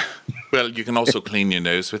now. Well, you can also clean your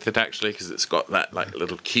nose with it, actually, because it's got that like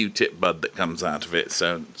little Q-tip bud that comes out of it.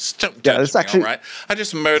 So don't judge me, all right? I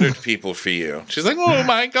just murdered people for you. She's like, oh,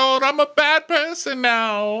 my God, I'm a bad person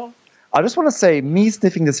now. I just want to say, me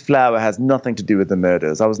sniffing this flower has nothing to do with the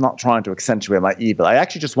murders. I was not trying to accentuate my evil. I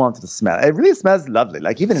actually just wanted to smell it. It really smells lovely.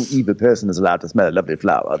 Like, even an evil person is allowed to smell a lovely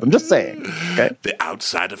flower. I'm just saying, okay? The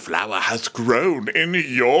outsider flower has grown in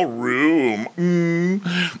your room.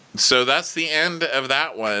 So that's the end of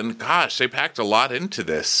that one. Gosh, they packed a lot into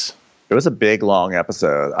this. It was a big, long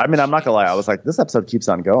episode. I mean, I'm not going to lie. I was like, this episode keeps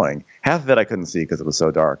on going. Half of it I couldn't see because it was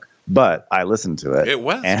so dark. But I listened to it. It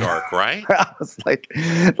was dark, right? I was like,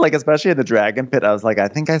 especially in the dragon pit, I was like, I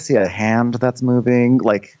think I see a hand that's moving.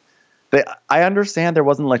 Like, I understand there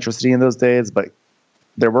wasn't electricity in those days, but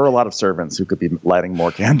there were a lot of servants who could be lighting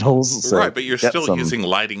more candles. So right, but you're still using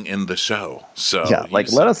lighting in the show. So yeah,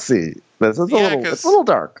 let us see. This is it's a little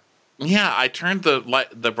dark. Yeah, I turned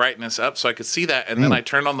the brightness up so I could see that, and then I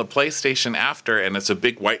turned on the PlayStation after, and it's a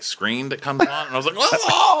big white screen that comes on, and I was like,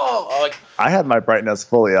 oh! I had my brightness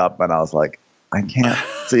fully up, and I was like, I can't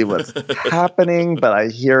see what's happening, but I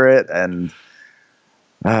hear it, and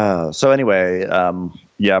so anyway,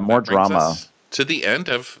 more drama. To the end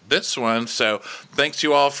of this one. So thanks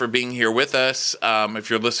you all for being here with us. If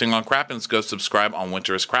you're listening on Crappens, go subscribe on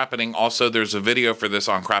Winter is Crappening. Also, there's a video for this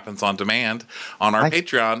on Crappens On Demand on our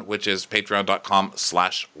Patreon, which is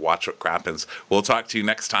patreon.com/watchwhatcrappens. We'll talk to you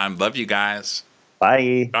next time. Love you guys.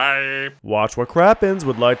 Bye. Bye. Watch What Crappens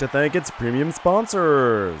would like to thank its premium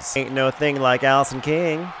sponsors. Ain't no thing like Allison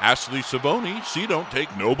King. Ashley Savoni, she don't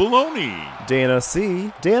take no baloney. Dana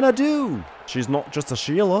C. Dana Do. She's not just a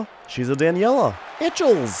Sheila, she's a Daniela.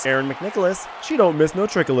 Itchels. Aaron McNicholas. She don't miss no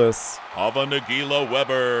trickolas. Hava Nagila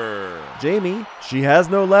Weber. Jamie. She has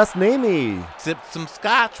no last namey. Sipped some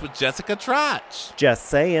scotch with Jessica Trotch. Just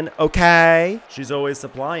saying, okay. She's always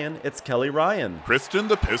supplying. It's Kelly Ryan. Kristen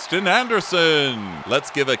the Piston Anderson.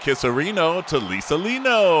 Let's give a kisserino to Lisa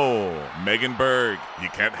Lino. Megan Berg. You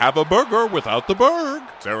can't have a burger without the Berg.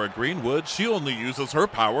 Sarah Greenwood. She only uses her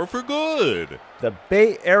power for good. The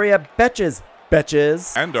Bay Area Betches.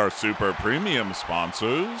 Betches. And our super premium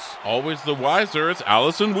sponsors. Always the wiser, it's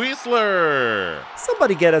Allison Weisler.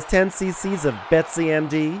 Somebody get us 10 cc's of Betsy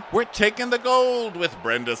MD. We're taking the gold with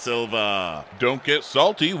Brenda Silva. Don't get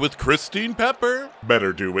salty with Christine Pepper.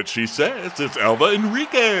 Better do what she says, it's Elva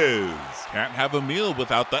Enriquez. Can't have a meal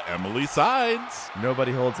without the Emily sides.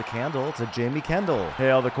 Nobody holds a candle to Jamie Kendall.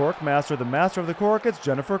 Hail the Cork Master, the Master of the Cork, it's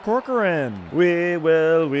Jennifer Corcoran. We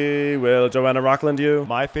will, Joanna Rockland you.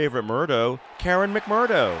 My favorite Murdo, Karen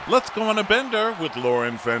McMurdo. Let's go on a bender with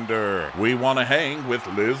Lauren Fender. We want to hang with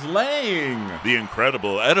Liz Lang. The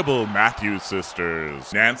incredible edible Matthews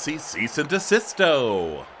sisters. Nancy Cease and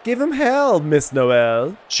Desisto. Give him hell, Miss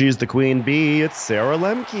Noel. She's the queen bee, it's Sarah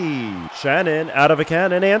Lemke. Shannon, out of a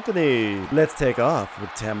cannon, Anthony. Let's take off with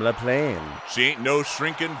Tamla Plain. She ain't no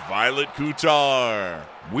shrinking Violet Kuchar.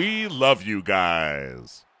 We love you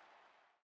guys.